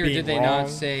Dave they or being did they wrong. not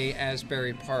say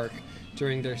Asbury Park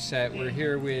during their set? We're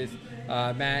here with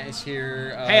Matt is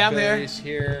here. Hey, I'm Billy's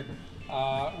here.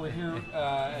 We're here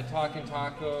at Talking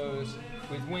Tacos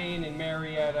with Wayne and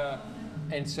Marietta.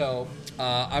 And so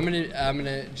I'm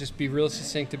gonna just be real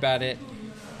succinct about it.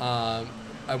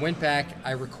 I went back.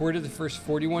 I recorded the first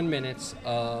 41 minutes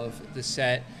of the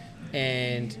set,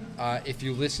 and if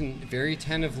you listen very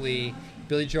attentively,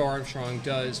 Billy Joe Armstrong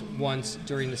does once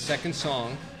during the second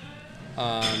song.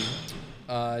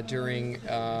 During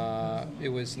it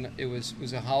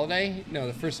was a Holiday. No,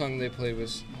 the first song they played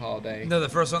was Holiday. No, the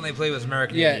first song they played was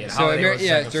American Yeah, Idiot. so Holiday was the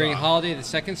second during song. Holiday, the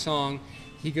second song,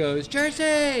 he goes,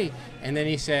 Jersey! And then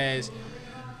he says,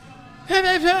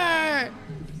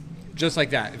 just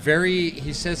like that.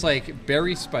 He says like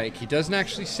Barry Spike. He doesn't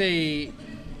actually say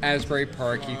Asbury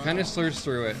Park. He kind of slurs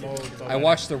through it. I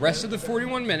watched the rest of the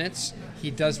 41 minutes.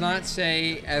 He does not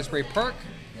say Asbury Park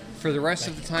for the rest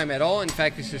of the time at all. In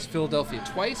fact, he says Philadelphia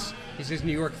twice. He says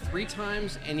New York 3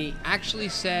 times. And he actually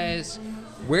says,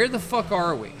 where the fuck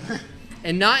are we?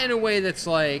 And not in a way that's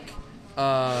like,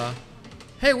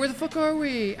 hey, where the fuck are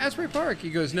we? Asbury Park. He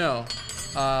goes, no.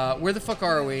 Where the fuck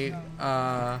are we?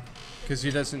 Because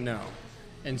he doesn't know.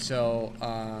 And so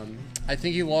I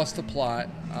think he lost the plot.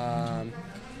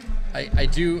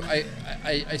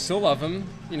 I still love him.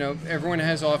 You know, everyone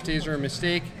has off days or a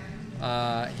mistake.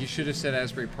 He should have said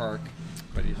Asbury Park,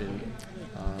 but he didn't.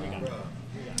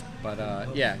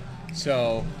 Yeah.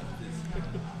 So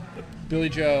Billy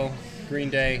Joe, Green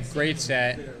Day, great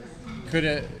set. Could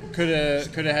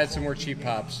have had some more cheap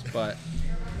pops, but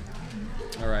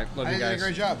all right. Love you I think you did guys. a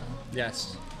great job.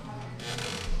 Yes.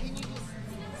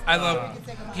 I love.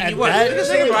 Can and you what? that- You can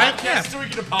say goodbye. Yeah. So we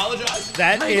can apologize.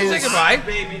 That You can say is goodbye.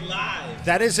 Baby live.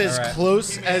 that is as All right.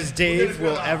 close as Dave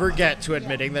will ever get to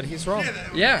admitting that he's wrong.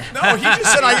 Yeah. No, he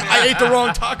just said I ate the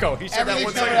wrong taco. He said that Everything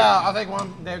one figured second. out. I'll take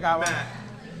one. Dave got one. Matt,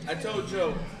 I told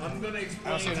Joe, I'm going to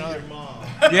explain to your mom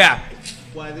Yeah.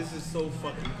 why this is so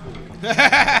fucking cool.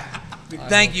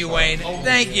 Thank you, Wayne.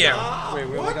 Thank you. Wait, where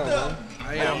we going?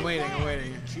 I'm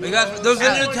waiting. We got those are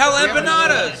Nutella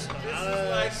empanadas. This is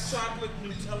like chocolate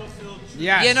Nutella filled cheese.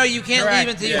 Yes. Yeah, no, you can't Correct.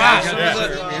 leave until you Yeah, have yeah,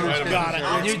 some. Got it.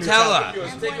 Nutella.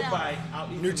 Yours, take a bite. I'll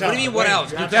eat Nutella. What do you mean? What Wait,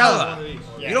 else?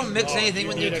 Nutella. You don't mix anything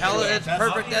with Nutella. It's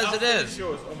perfect as it is.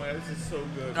 yours. Oh my God, this is so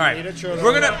good. All right, Need a churro.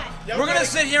 we're gonna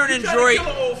sit here and You trying to enjoy.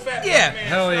 kill an old fat Yeah. man.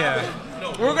 Hell yeah.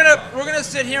 We're gonna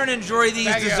sit here and enjoy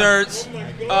these desserts.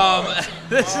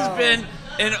 This has been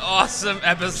an awesome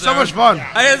episode. So much fun.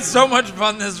 I had so much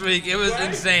fun this week. It was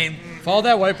insane. Follow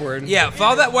that whiteboard. Yeah,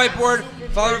 follow that whiteboard.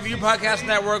 Follow Review Podcast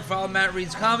Network. Follow Matt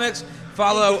Reads Comics.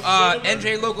 Follow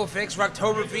NJ Local Fix.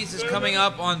 Oktoberfest is coming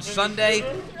up on Sunday,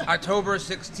 October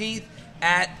 16th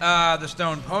at the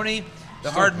Stone Pony.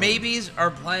 The Hard Maybes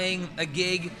are playing a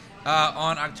gig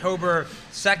on October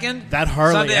 2nd. That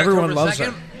Harley, Sunday, everyone October loves her.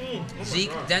 2nd.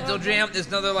 Zeke Dental Jam is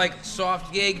another like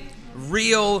soft gig,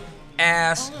 real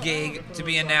ass gig to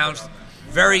be announced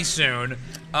very soon.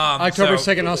 October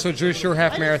so- 2nd, also Jersey Shore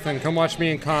Half Marathon. Come watch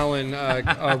me and Colin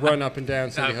run up and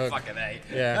down Sandy Hook. Fucking A.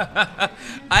 Yeah.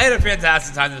 I had a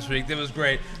fantastic time this week. It was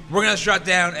great. We're going to shut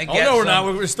down and Oh, get no, we're some-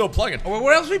 not. We're still plugging. Well,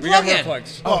 what else we We got plug more in?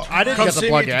 plugs. Oh, I didn't Come get the see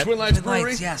plug me at yet. the Twin Lights Twin Lights,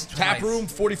 Brewery. yes, Twin Tap Lights. room,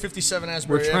 4057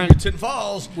 Asbury trying- Avenue, Tin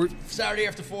Falls. Saturday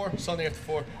after 4, Sunday after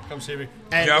 4. Come see me.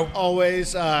 And Joe?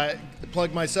 always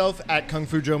plug myself at Kung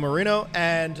Fu Joe Marino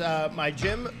and my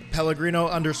gym,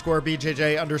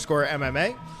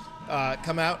 Pellegrino_BJJ_MMA.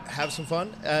 Come out, have some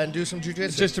fun, and do some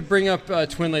jujitsu. Just to bring up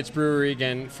Twin Lights Brewery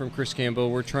again from Chris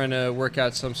Campbell, we're trying to work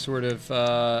out some sort of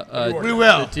We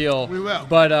will. deal. We will.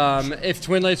 But if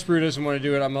Twin Lights Brew doesn't want to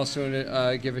do it, I'm also going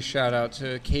to give a shout out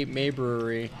to Cape May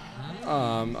Brewery. It's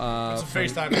a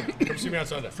FaceTime. Come see me on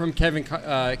Sunday. From Kevin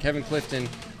Clifton.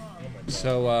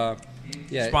 So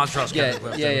yeah, Sponsor us, yeah, Kevin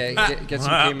Clifton. yeah. Get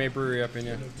some Cape May Brewery up in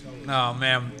you. Oh,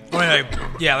 man. Anyway,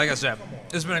 yeah, like I said,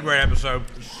 this has been a great episode.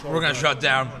 We're going to shut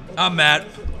down. I'm Matt,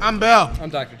 I'm Bill. I'm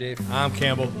Dr. Dave. I'm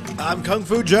Campbell. I'm Kung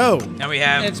Fu Joe. and we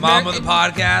have It's Mom Mar- of the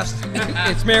podcast,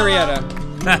 It's Marietta.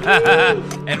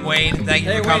 and Wayne. Thank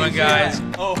you Hey, for coming, Wayne, guys.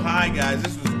 Oh, hi, guys.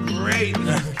 This was great.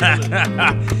 This was killing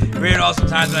it. We had an awesome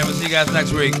time tonight. We'll see you guys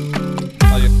next week.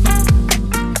 Love you.